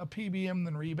a PBM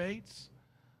than rebates.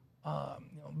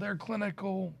 Their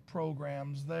clinical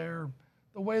programs, the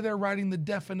way they're writing the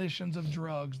definitions of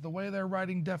drugs, the way they're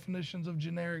writing definitions of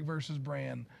generic versus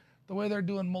brand, the way they're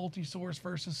doing multi-source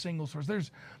versus single source.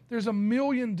 There's a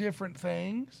million different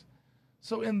things.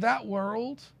 So in that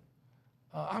world,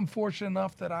 I'm fortunate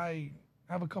enough that I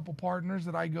have a couple partners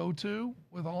that I go to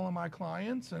with all of my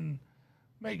clients and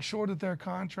make sure that their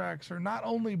contracts are not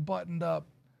only buttoned up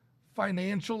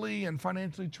financially and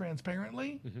financially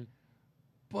transparently,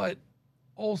 but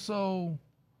also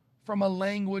from a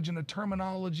language and a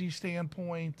terminology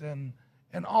standpoint and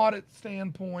an audit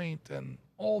standpoint, and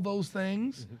all those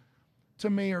things to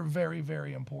me are very,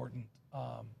 very important.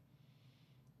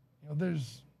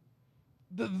 There's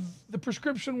the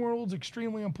prescription world's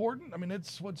extremely important. I mean,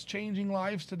 it's what's changing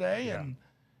lives today. Yeah. And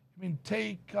I mean,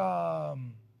 take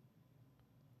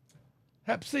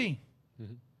Hep C,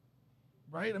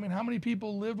 right? I mean, how many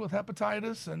people lived with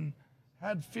hepatitis and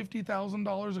had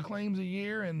 $50,000 of claims a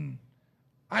year? And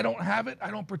I don't have it.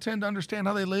 I don't pretend to understand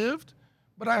how they lived,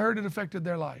 but I heard it affected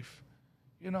their life.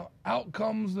 Out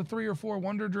comes the 3 or 4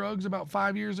 wonder drugs about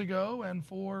 5 years ago, and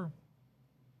for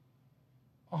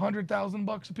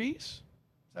 $100,000 a piece,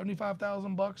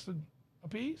 $75,000 a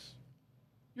piece,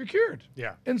 you're cured.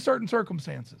 Yeah. In certain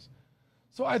circumstances.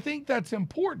 So I think that's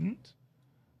important.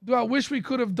 Do I wish we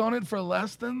could have done it for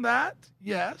less than that?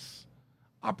 Yes.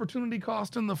 Opportunity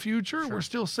cost in the future. Sure. We're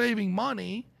still saving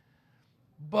money.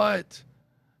 But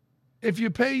if you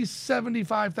pay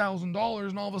 $75,000 and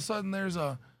all of a sudden there's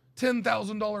a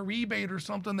 $10,000 rebate or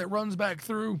something that runs back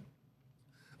through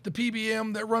the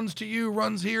PBM that runs to you,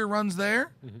 runs here, runs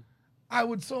there, I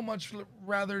would so much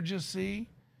rather just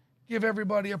give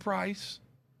everybody a price,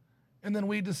 and then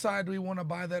we decide, do we want to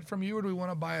buy that from you or do we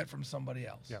want to buy it from somebody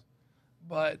else? Yep.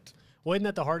 But well, isn't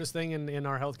that the hardest thing in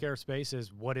our healthcare space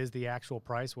is what is the actual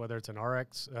price, whether it's an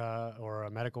RX or a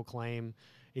medical claim?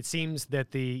 it seems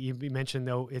that you mentioned,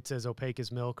 though, it's as opaque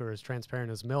as milk or as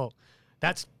transparent as milk.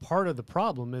 That's part of the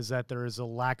problem, is that there is a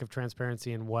lack of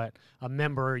transparency in what a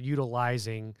member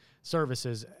utilizing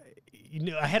services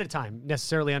ahead of time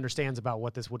necessarily understands about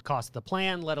what this would cost the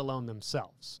plan, let alone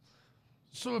themselves.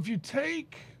 So if you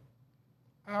take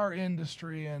our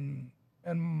industry and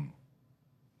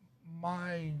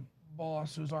my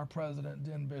boss, who's our president,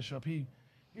 Den Bishop, he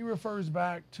refers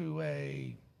back to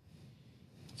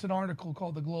it's an article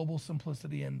called the Global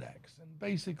Simplicity Index. And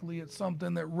basically it's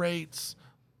something that rates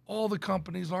all the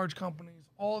companies, large companies,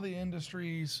 all the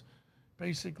industries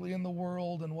basically in the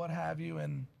world and what have you,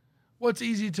 and what's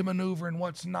easy to maneuver and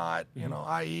what's not,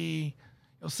 i.e.,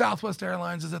 Southwest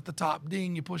Airlines is at the top,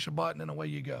 ding, you push a button and away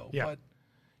you go. Yeah. But,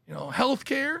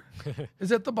 healthcare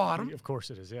is at the bottom. Of course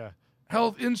it is, yeah.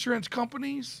 Health insurance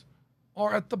companies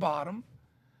are at the bottom.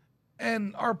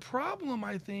 And our problem,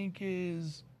 I think,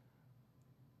 is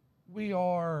we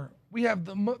have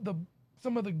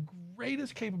some of the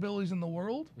greatest capabilities in the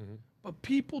world, but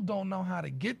people don't know how to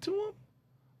get to them,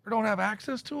 or don't have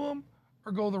access to them,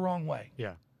 or go the wrong way.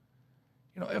 Yeah.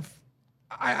 If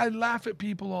I laugh at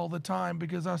people all the time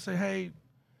because I say, hey,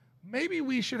 maybe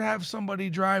we should have somebody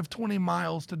drive 20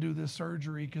 miles to do this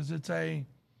surgery because it's a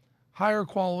higher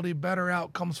quality, better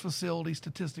outcomes facility,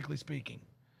 statistically speaking.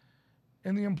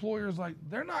 And the employer's like,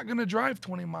 they're not going to drive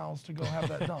 20 miles to go have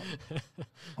that done.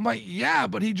 I'm like, yeah,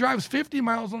 but he drives 50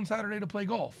 miles on Saturday to play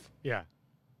golf. Yeah.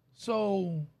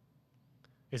 So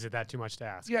is it that too much to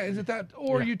ask? Yeah, is it that?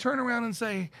 Or Yeah. you turn around and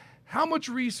say, how much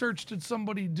research did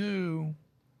somebody do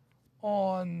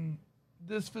on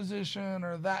this physician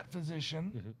or that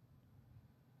physician?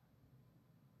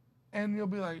 And you'll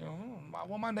be like,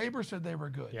 well, my neighbor said they were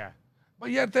good. Yeah. But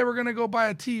yet they were going to go buy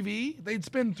a TV. They'd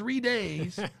spend 3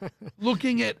 days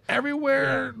looking at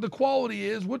everywhere the quality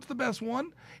is, what's the best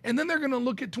one, and then they're going to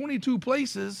look at 22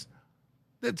 places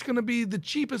that's going to be the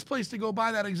cheapest place to go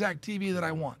buy that exact TV that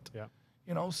I want. Yeah.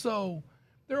 So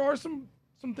there are some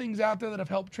things out there that have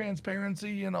helped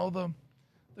transparency, the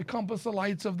Compass of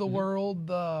Lights of the world,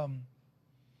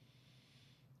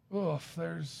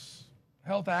 there's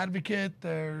Health Advocate,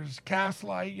 there's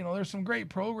Castlight, there's some great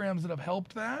programs that have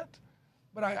helped that.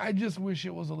 But I just wish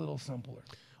it was a little simpler.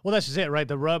 Well, that's just it, right?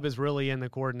 The rub is really in the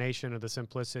coordination of the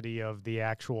simplicity of the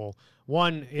actual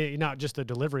one, not just the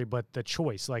delivery, but the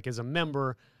choice. Like, as a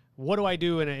member, what do I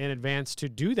do in advance to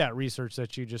do that research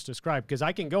that you just described? Because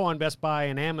I can go on Best Buy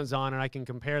and Amazon and I can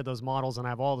compare those models and I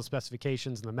have all the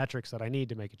specifications and the metrics that I need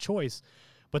to make a choice.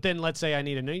 But then let's say I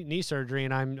need a knee surgery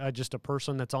and I'm just a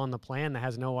person that's on the plan that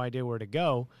has no idea where to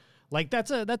go. Like,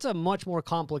 that's a much more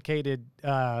complicated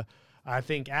I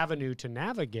think, avenue to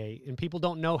navigate, and people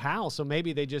don't know how. So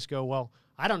maybe they just go, well,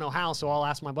 I don't know how, so I'll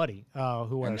ask my buddy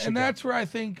and that's where I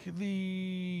think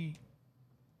the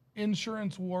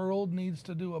insurance world needs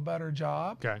to do a better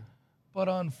job. Okay. But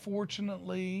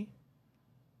unfortunately,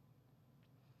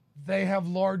 they have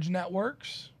large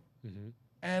networks.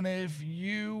 And if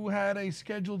you had a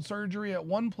scheduled surgery at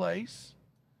one place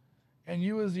and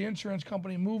you as the insurance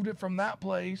company moved it from that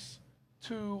place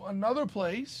to another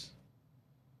place,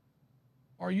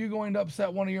 are you going to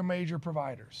upset one of your major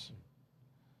providers?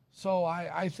 So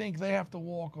I think they have to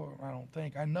walk, or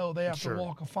I know they have to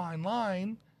walk a fine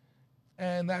line,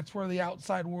 and that's where the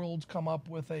outside worlds come up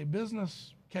with a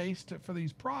business case for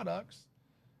these products,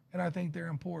 and I think they're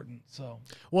important.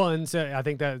 Well, and so I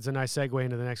think that's a nice segue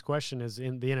into the next question, is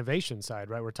in the innovation side,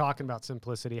 right? We're talking about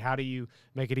simplicity. How do you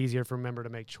make it easier for a member to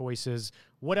make choices?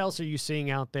 What else are you seeing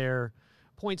out there?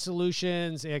 Point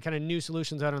solutions, kind of new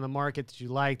solutions out on the market that you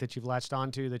like, that you've latched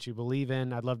onto, that you believe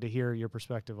in. I'd love to hear your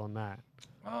perspective on that.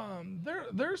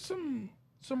 There's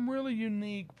some really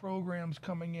unique programs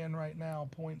coming in right now,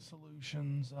 point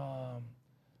solutions,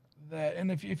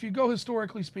 and if you go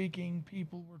historically speaking,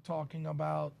 people were talking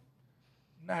about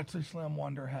Naturally Slim,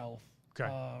 Wonder Health,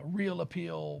 Real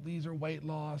Appeal. These are weight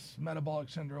loss, metabolic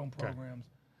syndrome programs.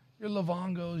 Your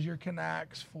Livongos, your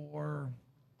Canacs for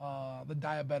the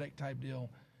diabetic type deal.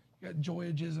 You got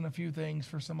Joyages and a few things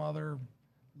for some other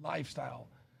lifestyle.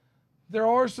 There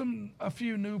are a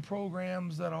few new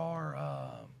programs that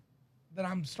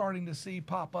I'm starting to see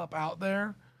pop up out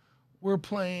there. We're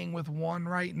playing with one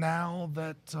right now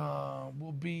that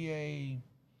will be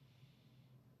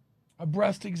a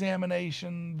breast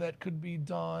examination that could be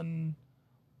done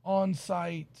on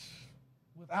site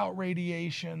without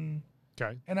radiation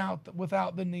and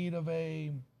without the need of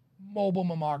a mobile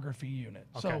mammography unit.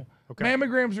 So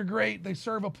mammograms are great. They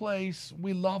serve a place.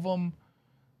 We love them.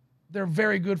 They're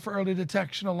very good for early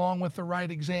detection along with the right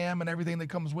exam and everything that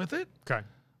comes with it. Okay.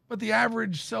 But the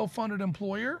average self-funded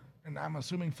employer, and I'm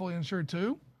assuming fully insured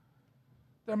too,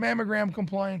 their mammogram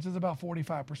compliance is about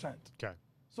 45%. Okay.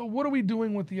 So what are we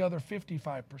doing with the other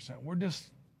 55%? We're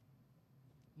just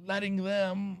letting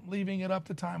them, leaving it up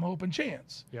to time, hope, and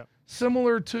chance. Yep.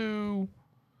 Similar to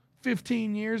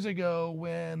 15 years ago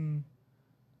when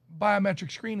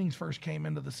biometric screenings first came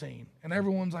into the scene. And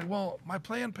everyone's like, well, my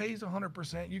plan pays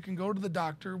 100%. You can go to the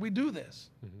doctor. We do this.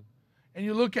 Mm-hmm. And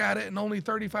you look at it, and only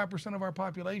 35% of our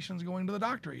population is going to the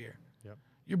doctor a year. Yep.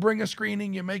 You bring a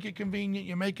screening, you make it convenient,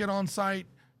 you make it on site,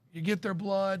 you get their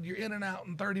blood, you're in and out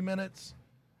in 30 minutes.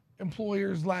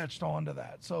 Employers latched onto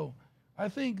that. So I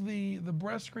think the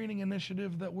breast screening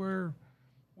initiative that we're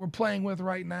playing with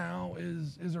right now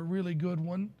is a really good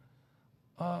one.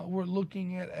 We're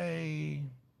looking at a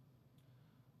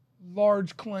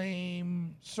large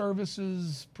claim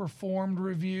services performed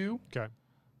review. Okay.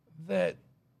 That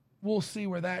we'll see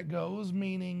where that goes,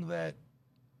 meaning that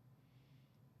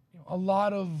a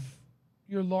lot of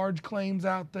your large claims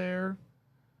out there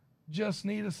just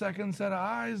need a second set of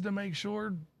eyes to make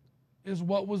sure is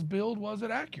what was billed, was it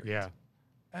accurate? Yeah.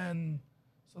 And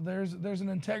so there's an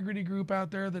integrity group out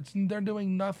there they're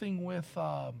doing nothing with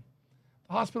the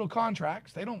hospital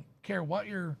contracts. They don't care what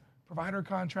your provider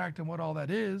contract and what all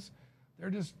that is. They're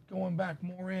just going back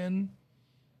more in,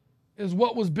 is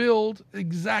what was billed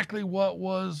exactly what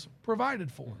was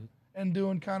provided for, and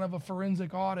doing kind of a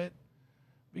forensic audit.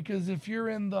 Because if you're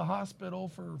in the hospital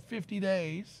for 50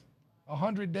 days,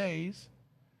 100 days,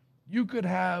 you could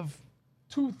have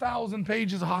 2,000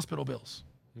 pages of hospital bills.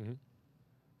 Mm-hmm.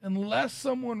 Unless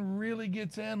someone really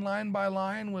gets in line by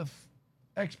line with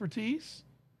expertise,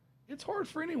 it's hard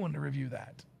for anyone to review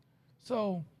that.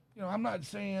 So, I'm not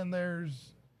saying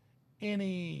there's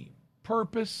any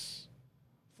purposeful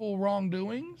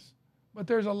wrongdoings, but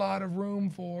there's a lot of room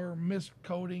for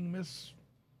miscoding,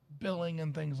 misbilling,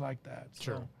 and things like that.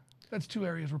 Sure. So that's two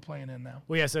areas we're playing in now.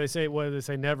 Well, yeah. So they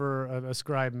say never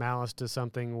ascribe malice to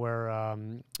something where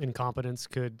incompetence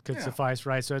could suffice,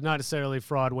 right? So it's not necessarily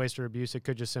fraud, waste, or abuse. It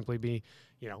could just simply be,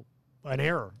 an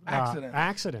error,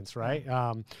 accidents, right?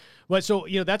 But so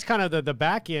that's kind of the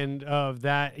back end of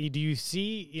that. Do you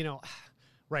see,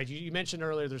 right? You mentioned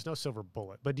earlier there's no silver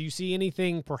bullet, but do you see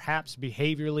anything perhaps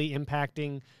behaviorally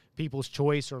impacting people's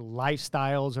choice or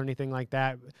lifestyles or anything like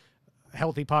that?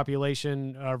 Healthy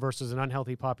population versus an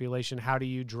unhealthy population. How do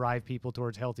you drive people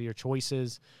towards healthier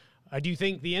choices? Do you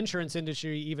think the insurance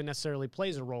industry even necessarily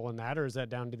plays a role in that, or is that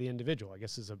down to the individual? I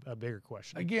guess is a bigger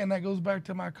question. Again, that goes back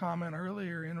to my comment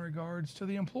earlier in regards to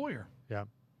the employer. Yeah.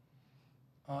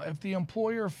 If the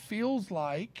employer feels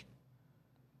like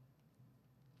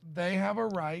they have a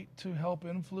right to help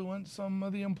influence some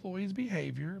of the employees'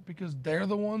 behavior because they're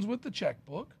the ones with the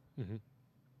checkbook,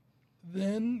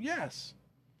 then yes.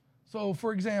 So,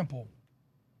 for example,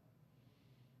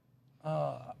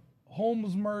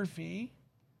 Holmes Murphy,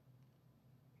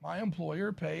 my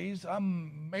employer, pays a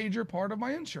major part of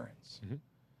my insurance.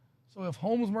 So if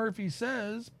Holmes Murphy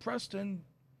says, Preston,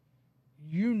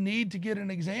 you need to get an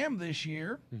exam this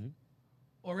year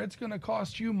or it's going to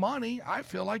cost you money, I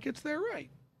feel like it's their right.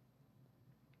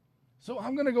 So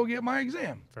I'm going to go get my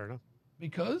exam. Fair enough.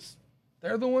 Because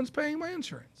they're the ones paying my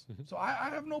insurance. So I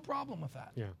have no problem with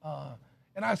that. Yeah.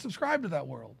 And I subscribe to that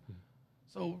world.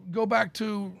 So go back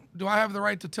to, do I have the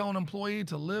right to tell an employee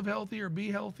to live healthier,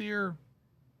 be healthier?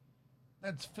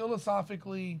 That's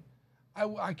philosophically,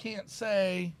 I can't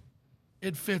say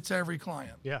it fits every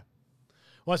client. Yeah.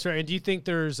 Well, that's right. And do you think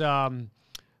there's a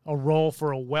role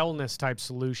for a wellness type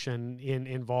solution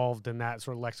involved in that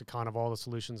sort of lexicon of all the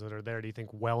solutions that are there? Do you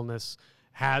think wellness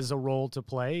has a role to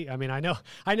play? I mean, I know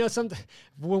when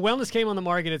wellness came on the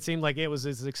market, it seemed like it was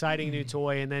this exciting new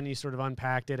toy, and then you sort of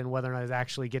unpacked it and whether or not it's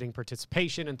actually getting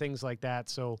participation and things like that.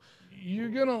 So you're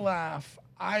going to laugh.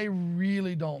 I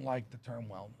really don't like the term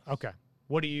wellness. Okay.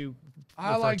 What do you I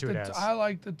refer like to it as? I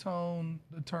like the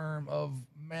term of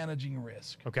managing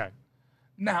risk. Okay.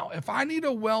 Now, if I need a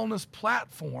wellness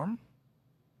platform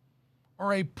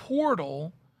or a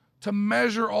portal to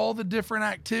measure all the different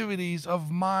activities of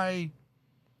my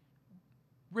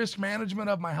risk management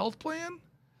of my health plan,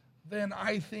 then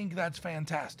I think that's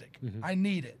fantastic. I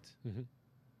need it.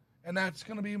 And that's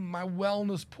going to be my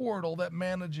wellness portal that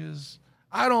manages,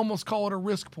 I'd almost call it a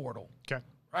risk portal. Okay.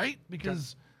 Right?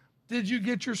 Because did you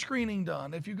get your screening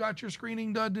done? If you got your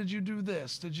screening done, did you do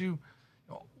this? Did you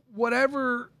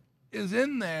whatever is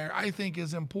in there, I think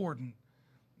is important.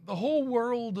 The whole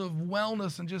world of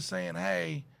wellness and just saying,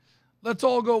 hey, let's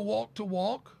all go walk to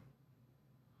walk.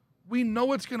 We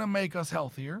know it's going to make us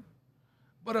healthier,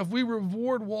 but if we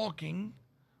reward walking,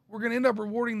 we're going to end up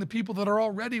rewarding the people that are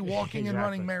already walking and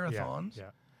running marathons.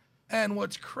 Yeah. And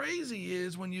what's crazy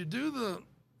is when you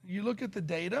look at the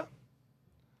data,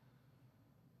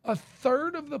 A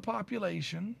third of the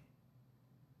population,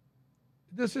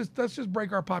 let's just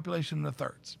break our population into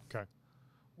thirds. Okay.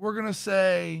 We're going to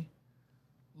say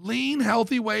lean,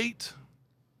 healthy weight,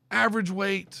 average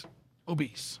weight,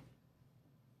 obese.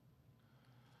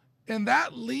 And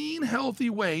that lean, healthy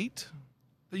weight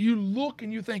that you look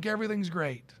and you think everything's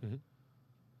great,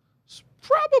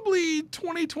 probably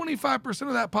 20-25%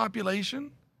 of that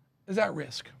population is at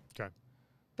risk. Okay.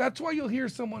 That's why you'll hear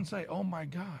someone say, oh my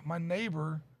God, my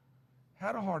neighbor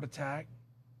had a heart attack,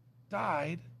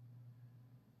 died,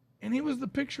 and he was the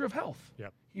picture of health.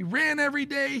 Yep. He ran every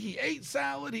day, he ate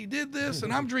salad, he did this,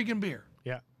 and I'm drinking beer.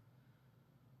 Yeah.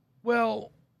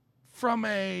 Well, from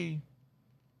a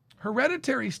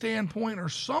hereditary standpoint or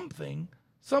something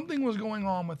was going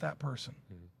on with that person.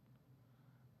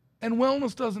 And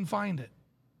wellness doesn't find it.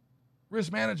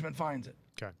 Risk management finds it.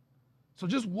 Okay. So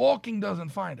just walking doesn't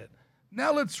find it.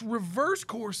 Now let's reverse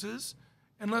courses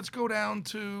and let's go down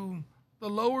to the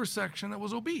lower section that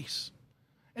was obese.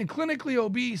 And clinically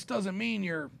obese doesn't mean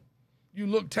you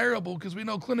look terrible, because we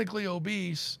know clinically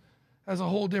obese has a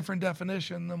whole different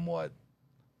definition than what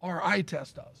our eye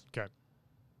test does. Okay.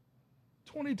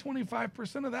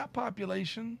 20-25% of that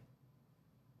population,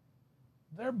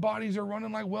 their bodies are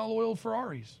running like well-oiled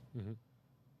Ferraris.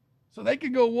 So they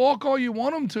could go walk all you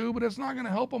want them to, but it's not going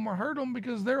to help them or hurt them,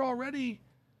 because they're already,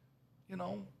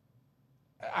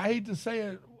 I hate to say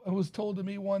it, it was told to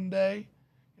me one day,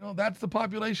 that's the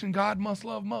population God must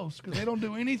love most, because they don't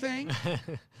do anything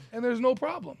and there's no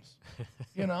problems,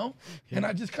 And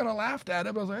I just kind of laughed at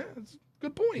it. But I was like, that's a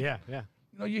good point. Yeah, yeah.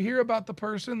 You hear about the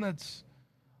person that's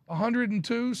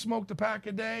 102, smoked a pack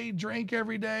a day, drank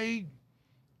every day,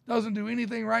 doesn't do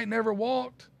anything right, never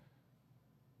walked.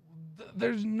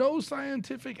 There's no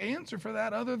scientific answer for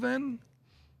that other than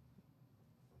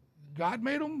God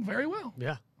made them very well.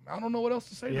 Yeah. I don't know what else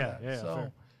to say to that. Yeah,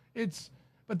 so fair.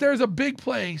 But there's a big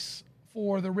place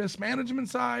for the risk management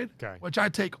side, Okay. which I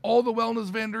take all the wellness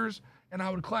vendors and I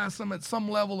would class them at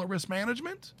some level of risk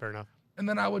management. Fair enough. And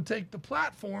then I would take the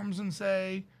platforms and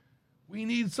say, we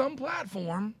need some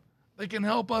platform that can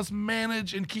help us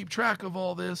manage and keep track of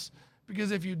all this,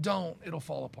 because if you don't, it'll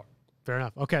fall apart. Fair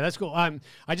enough. Okay, that's cool.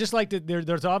 I just like that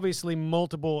there's obviously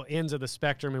multiple ends of the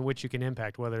spectrum in which you can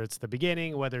impact, whether it's the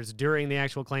beginning, whether it's during the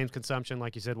actual claims consumption,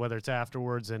 like you said, whether it's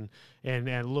afterwards, and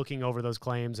looking over those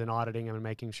claims and auditing them and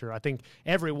making sure. I think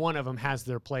every one of them has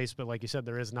their place, but like you said,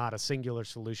 there is not a singular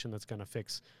solution that's going to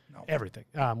fix everything,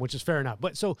 which is fair enough.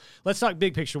 But so let's talk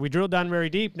big picture. We drilled down very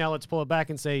deep. Now let's pull it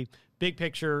back and say big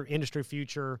picture, industry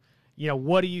future.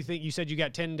 What do you think? You said you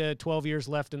got 10 to 12 years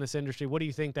left in this industry. What do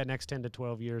you think that next 10 to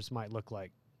 12 years might look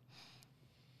like?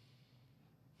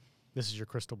 This is your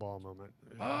crystal ball moment.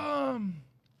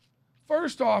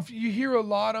 First off, you hear a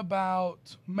lot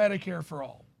about Medicare for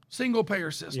all, single payer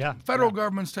system. Yeah, Federal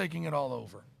government's taking it all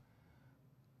over.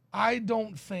 I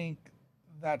don't think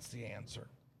that's the answer.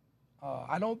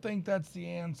 I don't think that's the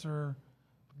answer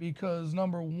because,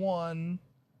 number one,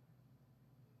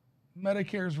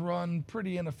 Medicare's run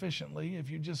pretty inefficiently. If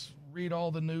you just read all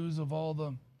the news of all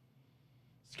the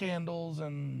scandals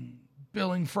and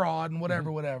billing fraud and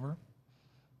whatever.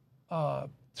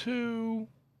 Two,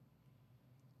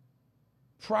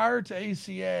 prior to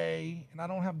ACA, and I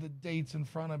don't have the dates in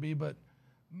front of me, but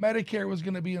Medicare was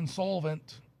going to be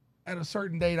insolvent at a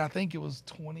certain date. I think it was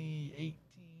 2018,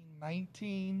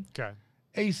 19. Okay.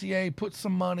 ACA put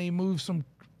some money, moved some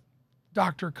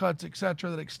doctor cuts, et cetera,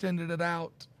 that extended it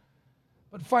out.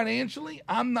 But financially,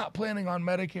 I'm not planning on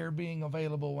Medicare being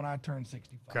available when I turn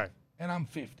 65. Okay. And I'm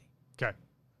 50. Okay.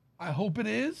 I hope it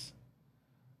is,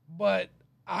 but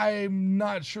I'm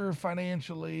not sure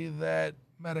financially that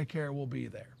Medicare will be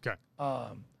there. Okay.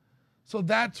 So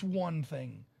that's one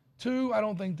thing. Two, I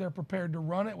don't think they're prepared to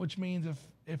run it, which means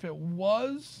if it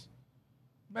was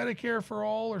Medicare for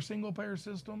all or single payer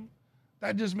system,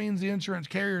 that just means the insurance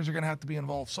carriers are going to have to be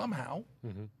involved somehow.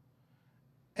 Mm-hmm.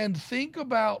 And think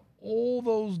about all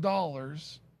those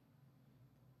dollars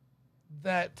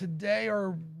that today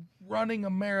are running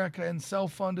America in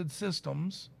self-funded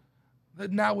systems that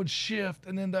now would shift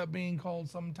and end up being called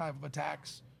some type of a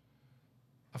tax,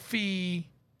 a fee,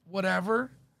 whatever.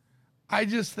 I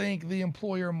just think the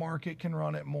employer market can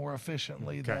run it more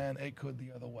efficiently than it could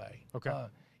the other way. Okay.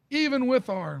 Even with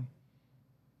our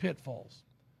pitfalls.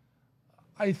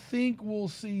 I think we'll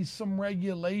see some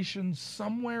regulation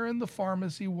somewhere in the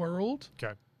pharmacy world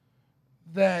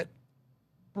that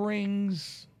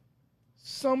brings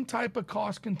some type of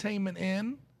cost containment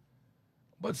in,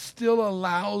 but still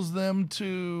allows them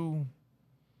to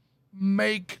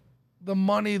make the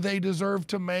money they deserve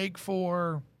to make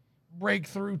for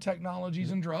breakthrough technologies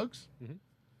and drugs.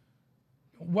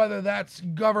 whether that's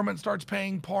government starts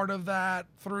paying part of that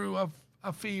through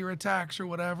a fee or a tax or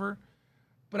whatever.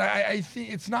 But I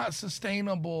think it's not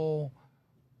sustainable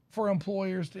for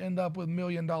employers to end up with $1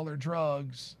 million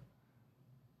drugs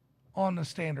on the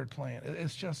standard plan.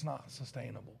 It's just not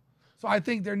sustainable. So I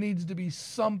think there needs to be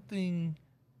something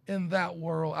in that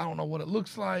world. I don't know what it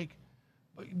looks like,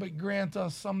 but grant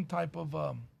us some type of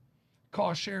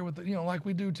cost share with like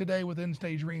we do today with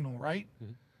end-stage renal, right?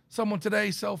 Mm-hmm. Someone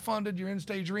today self-funded your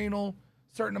end-stage renal,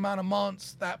 certain amount of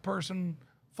months, that person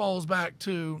falls back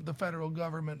to the federal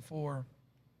government for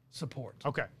support.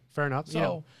 Okay, fair enough.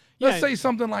 So let's say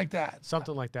something like that.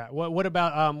 Something like that. What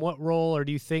about what role, or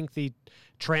do you think the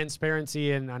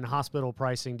transparency in hospital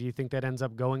pricing, do you think that ends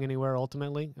up going anywhere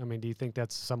ultimately? I mean, do you think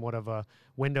that's somewhat of a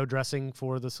window dressing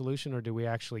for the solution, or do we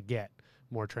actually get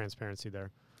more transparency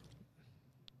there?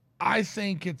 I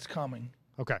think it's coming.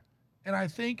 Okay. And I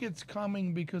think it's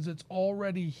coming because it's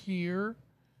already here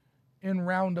in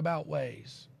roundabout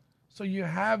ways. So you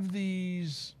have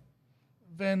these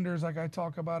vendors, like I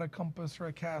talk about, a Compass or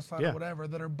a Castlight or whatever,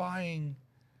 that are buying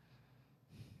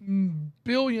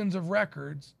billions of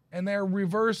records, and they're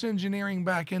reverse engineering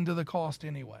back into the cost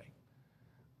anyway.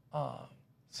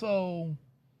 So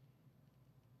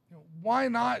why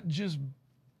not just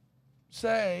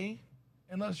say,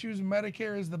 and let's use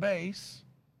Medicare as the base,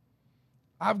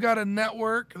 I've got a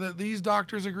network that these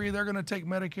doctors agree they're going to take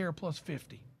Medicare plus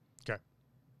 50. Okay.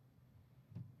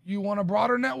 You want a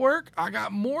broader network? I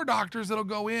got more doctors that'll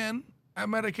go in at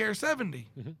Medicare 70.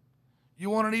 Mm-hmm. You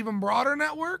want an even broader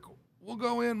network? We'll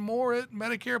go in more at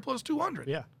Medicare plus 200.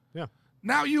 Yeah, yeah.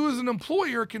 Now you as an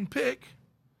employer can pick,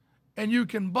 and you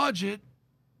can budget,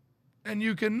 and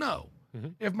you can know. Mm-hmm.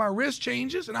 If my risk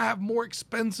changes and I have more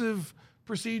expensive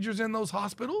procedures in those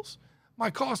hospitals,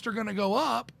 my costs are going to go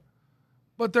up,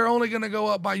 but they're only going to go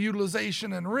up by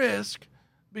utilization and risk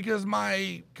because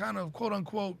my kind of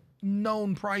quote-unquote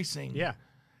known pricing. Yeah.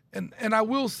 And I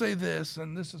will say this,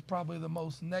 and this is probably the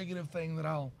most negative thing that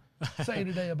I'll say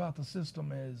today about the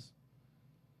system is,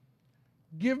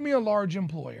 give me a large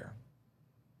employer.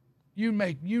 You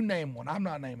name one. I'm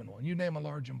not naming one. You name a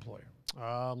large employer.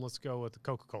 Let's go with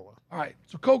Coca-Cola. All right.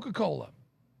 So Coca-Cola.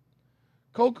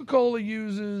 Coca-Cola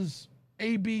uses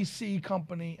ABC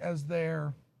Company as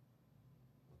their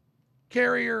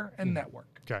carrier and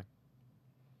network. Okay.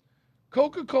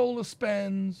 Coca-Cola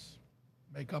spends,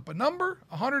 make up a number,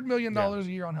 $100 million a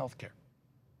year on healthcare.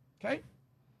 Okay?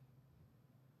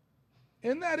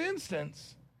 In that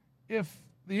instance, if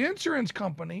the insurance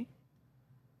company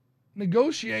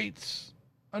negotiates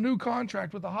a new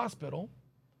contract with the hospital,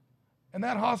 and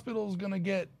that hospital is going to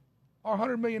get, our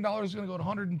 $100 million is going to go to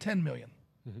 $110 million.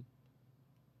 Mm-hmm.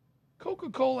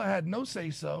 Coca-Cola had no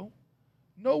say-so,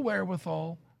 no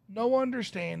wherewithal, no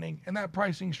understanding, and that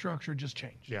pricing structure just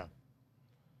changed. Yeah.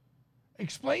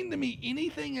 Explain to me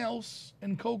anything else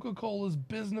in Coca-Cola's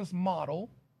business model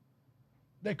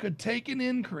that could take an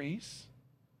increase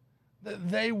that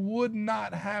they would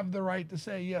not have the right to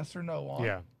say yes or no on.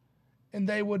 Yeah. And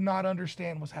they would not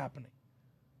understand what's happening.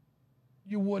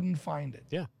 You wouldn't find it.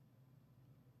 Yeah.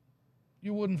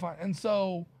 You wouldn't find it. And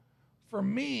so for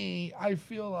me, I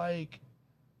feel like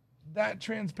that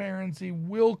transparency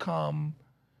will come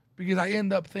because I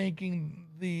end up thinking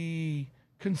the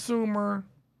consumer,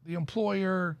 the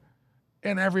employer,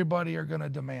 and everybody are going to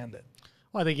demand it.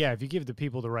 Well, I think, if you give the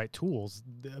people the right tools,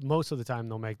 most of the time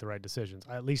they'll make the right decisions,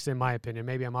 at least in my opinion.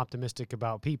 Maybe I'm optimistic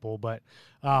about people, but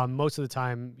most of the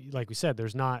time, like we said,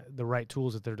 there's not the right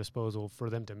tools at their disposal for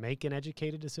them to make an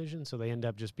educated decision. So they end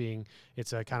up just being,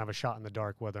 it's a kind of a shot in the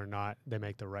dark whether or not they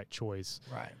make the right choice.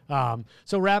 Right.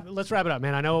 So let's wrap it up,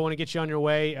 man. I know I want to get you on your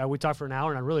way. We talked for an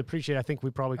hour, and I really appreciate it. I think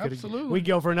we probably could. We'd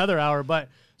go for another hour, but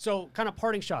so kind of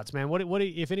parting shots, man. What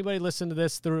if anybody listened to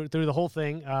this through the whole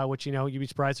thing, which you'd be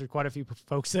surprised there's quite a few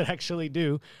folks that actually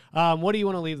do. What do you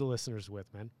want to leave the listeners with,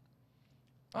 man?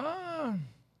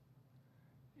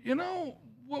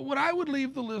 What I would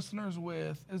leave the listeners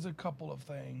with is a couple of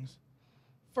things.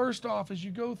 First off, as you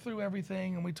go through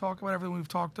everything and we talk about everything we've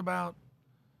talked about,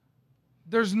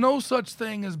 there's no such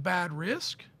thing as bad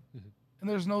risk, and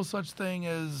there's no such thing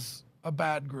as a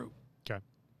bad group. Okay.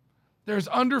 There's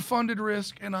underfunded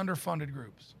risk and underfunded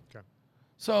groups. Okay.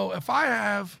 So if I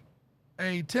have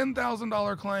a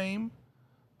 $10,000 claim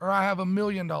or I have $1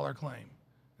 million claim,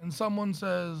 and someone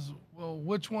says, well,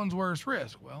 which one's worse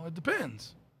risk? Well, it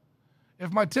depends.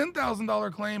 If my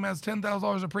 $10,000 claim has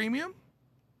 $10,000 of premium,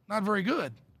 not very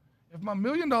good. If my $1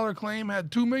 million claim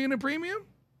had $2 million in premium,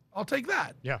 I'll take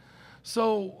that. Yeah.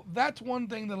 So that's one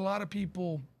thing that a lot of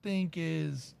people think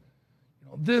is,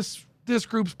 this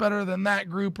group's better than that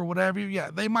group or whatever.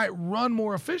 Yeah, they might run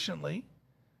more efficiently,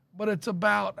 but it's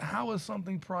about how is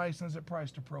something priced and is it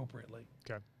priced appropriately.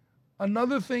 Okay.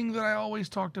 Another thing that I always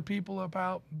talk to people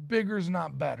about, bigger's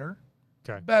not better.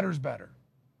 Okay. Better's better.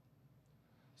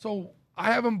 So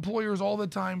I have employers all the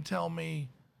time tell me,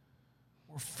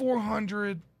 we're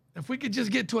 400. If we could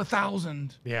just get to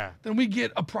 1,000, Yeah. then we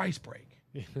get a price break.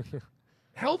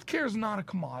 Healthcare is not a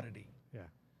commodity. Yeah.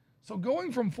 So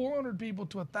going from 400 people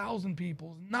to 1,000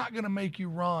 people is not going to make you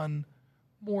run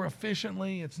more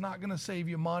efficiently. It's not going to save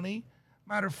you money.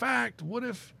 Matter of fact, what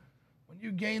if when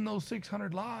you gain those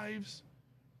 600 lives,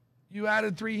 you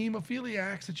added 3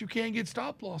 hemophiliacs that you can't get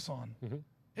stop loss on? Mm-hmm.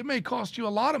 It may cost you a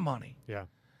lot of money. Yeah.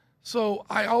 So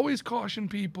I always caution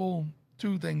people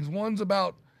 2 things. One's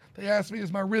about, they ask me,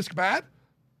 is my risk bad?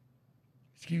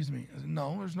 Excuse me. I said,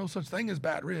 no, there's no such thing as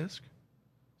bad risk.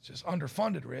 It's just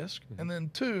underfunded risk. Mm-hmm. And then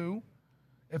 2,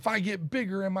 if I get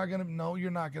bigger, am I going to? No,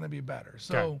 you're not going to be better.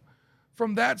 So Okay.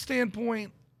 from that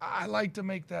standpoint, I like to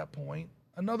make that point.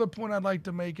 Another point I'd like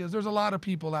to make is there's a lot of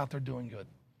people out there doing good.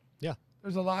 Yeah.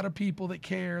 There's a lot of people that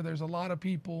care. There's a lot of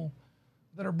people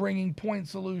that are bringing point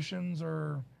solutions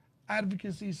or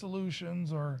advocacy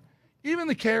solutions or even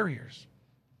the carriers.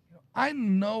 I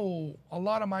know a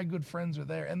lot of my good friends are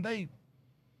there, and they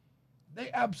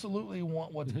absolutely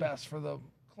want what's best for the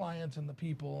clients and the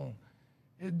people.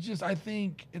 I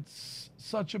think it's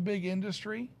such a big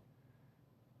industry,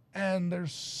 and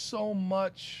there's so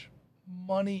much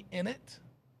money in it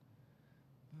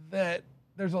that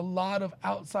there's a lot of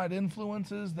outside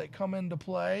influences that come into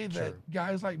play that Sure.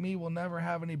 guys like me will never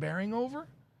have any bearing over.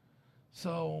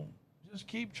 So just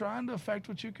keep trying to affect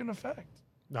what you can affect.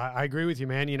 I agree with you,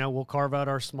 man. You know, we'll carve out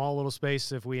our small little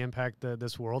space if we impact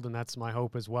this world, and that's my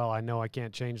hope as well. I know I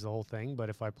can't change the whole thing, but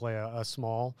if I play a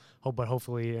small, but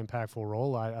hopefully impactful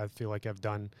role, I feel like I've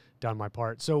done my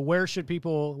part. So where's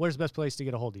the best place to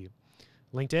get a hold of you?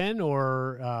 LinkedIn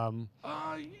or?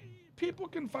 People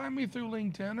can find me through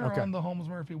LinkedIn or Okay. on the Holmes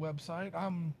Murphy website.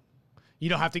 You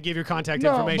don't have to give your contact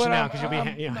information but out because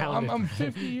you'll be hounded. I'm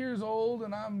 50 years old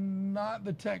and I'm not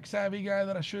the tech savvy guy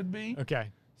that I should be. Okay.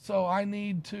 So I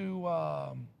need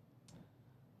to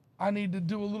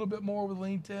do a little bit more with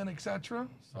LinkedIn, etc.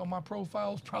 So my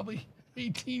profile is probably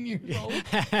 18 years old.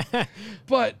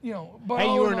 But Hey,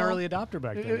 all you were in an all, early adopter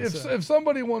back then. If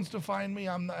somebody wants to find me,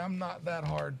 I'm not that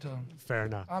hard to. Fair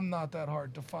enough. I'm not that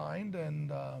hard to find,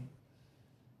 and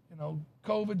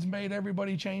COVID's made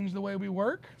everybody change the way we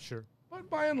work. Sure. But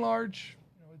by and large,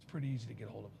 it's pretty easy to get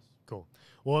a hold of us. Cool.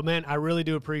 Well, man, I really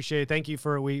do appreciate it. Thank you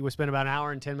we spent about an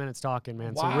hour and 10 minutes talking,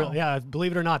 man. Wow. So really, yeah,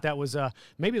 believe it or not, that was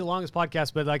maybe the longest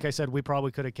podcast, but like I said, we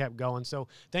probably could have kept going. So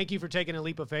thank you for taking a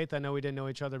leap of faith. I know we didn't know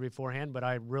each other beforehand, but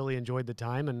I really enjoyed the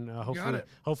time, and hopefully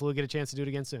we'll get a chance to do it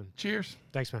again soon. Cheers.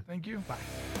 Thanks, man. Thank you. Bye.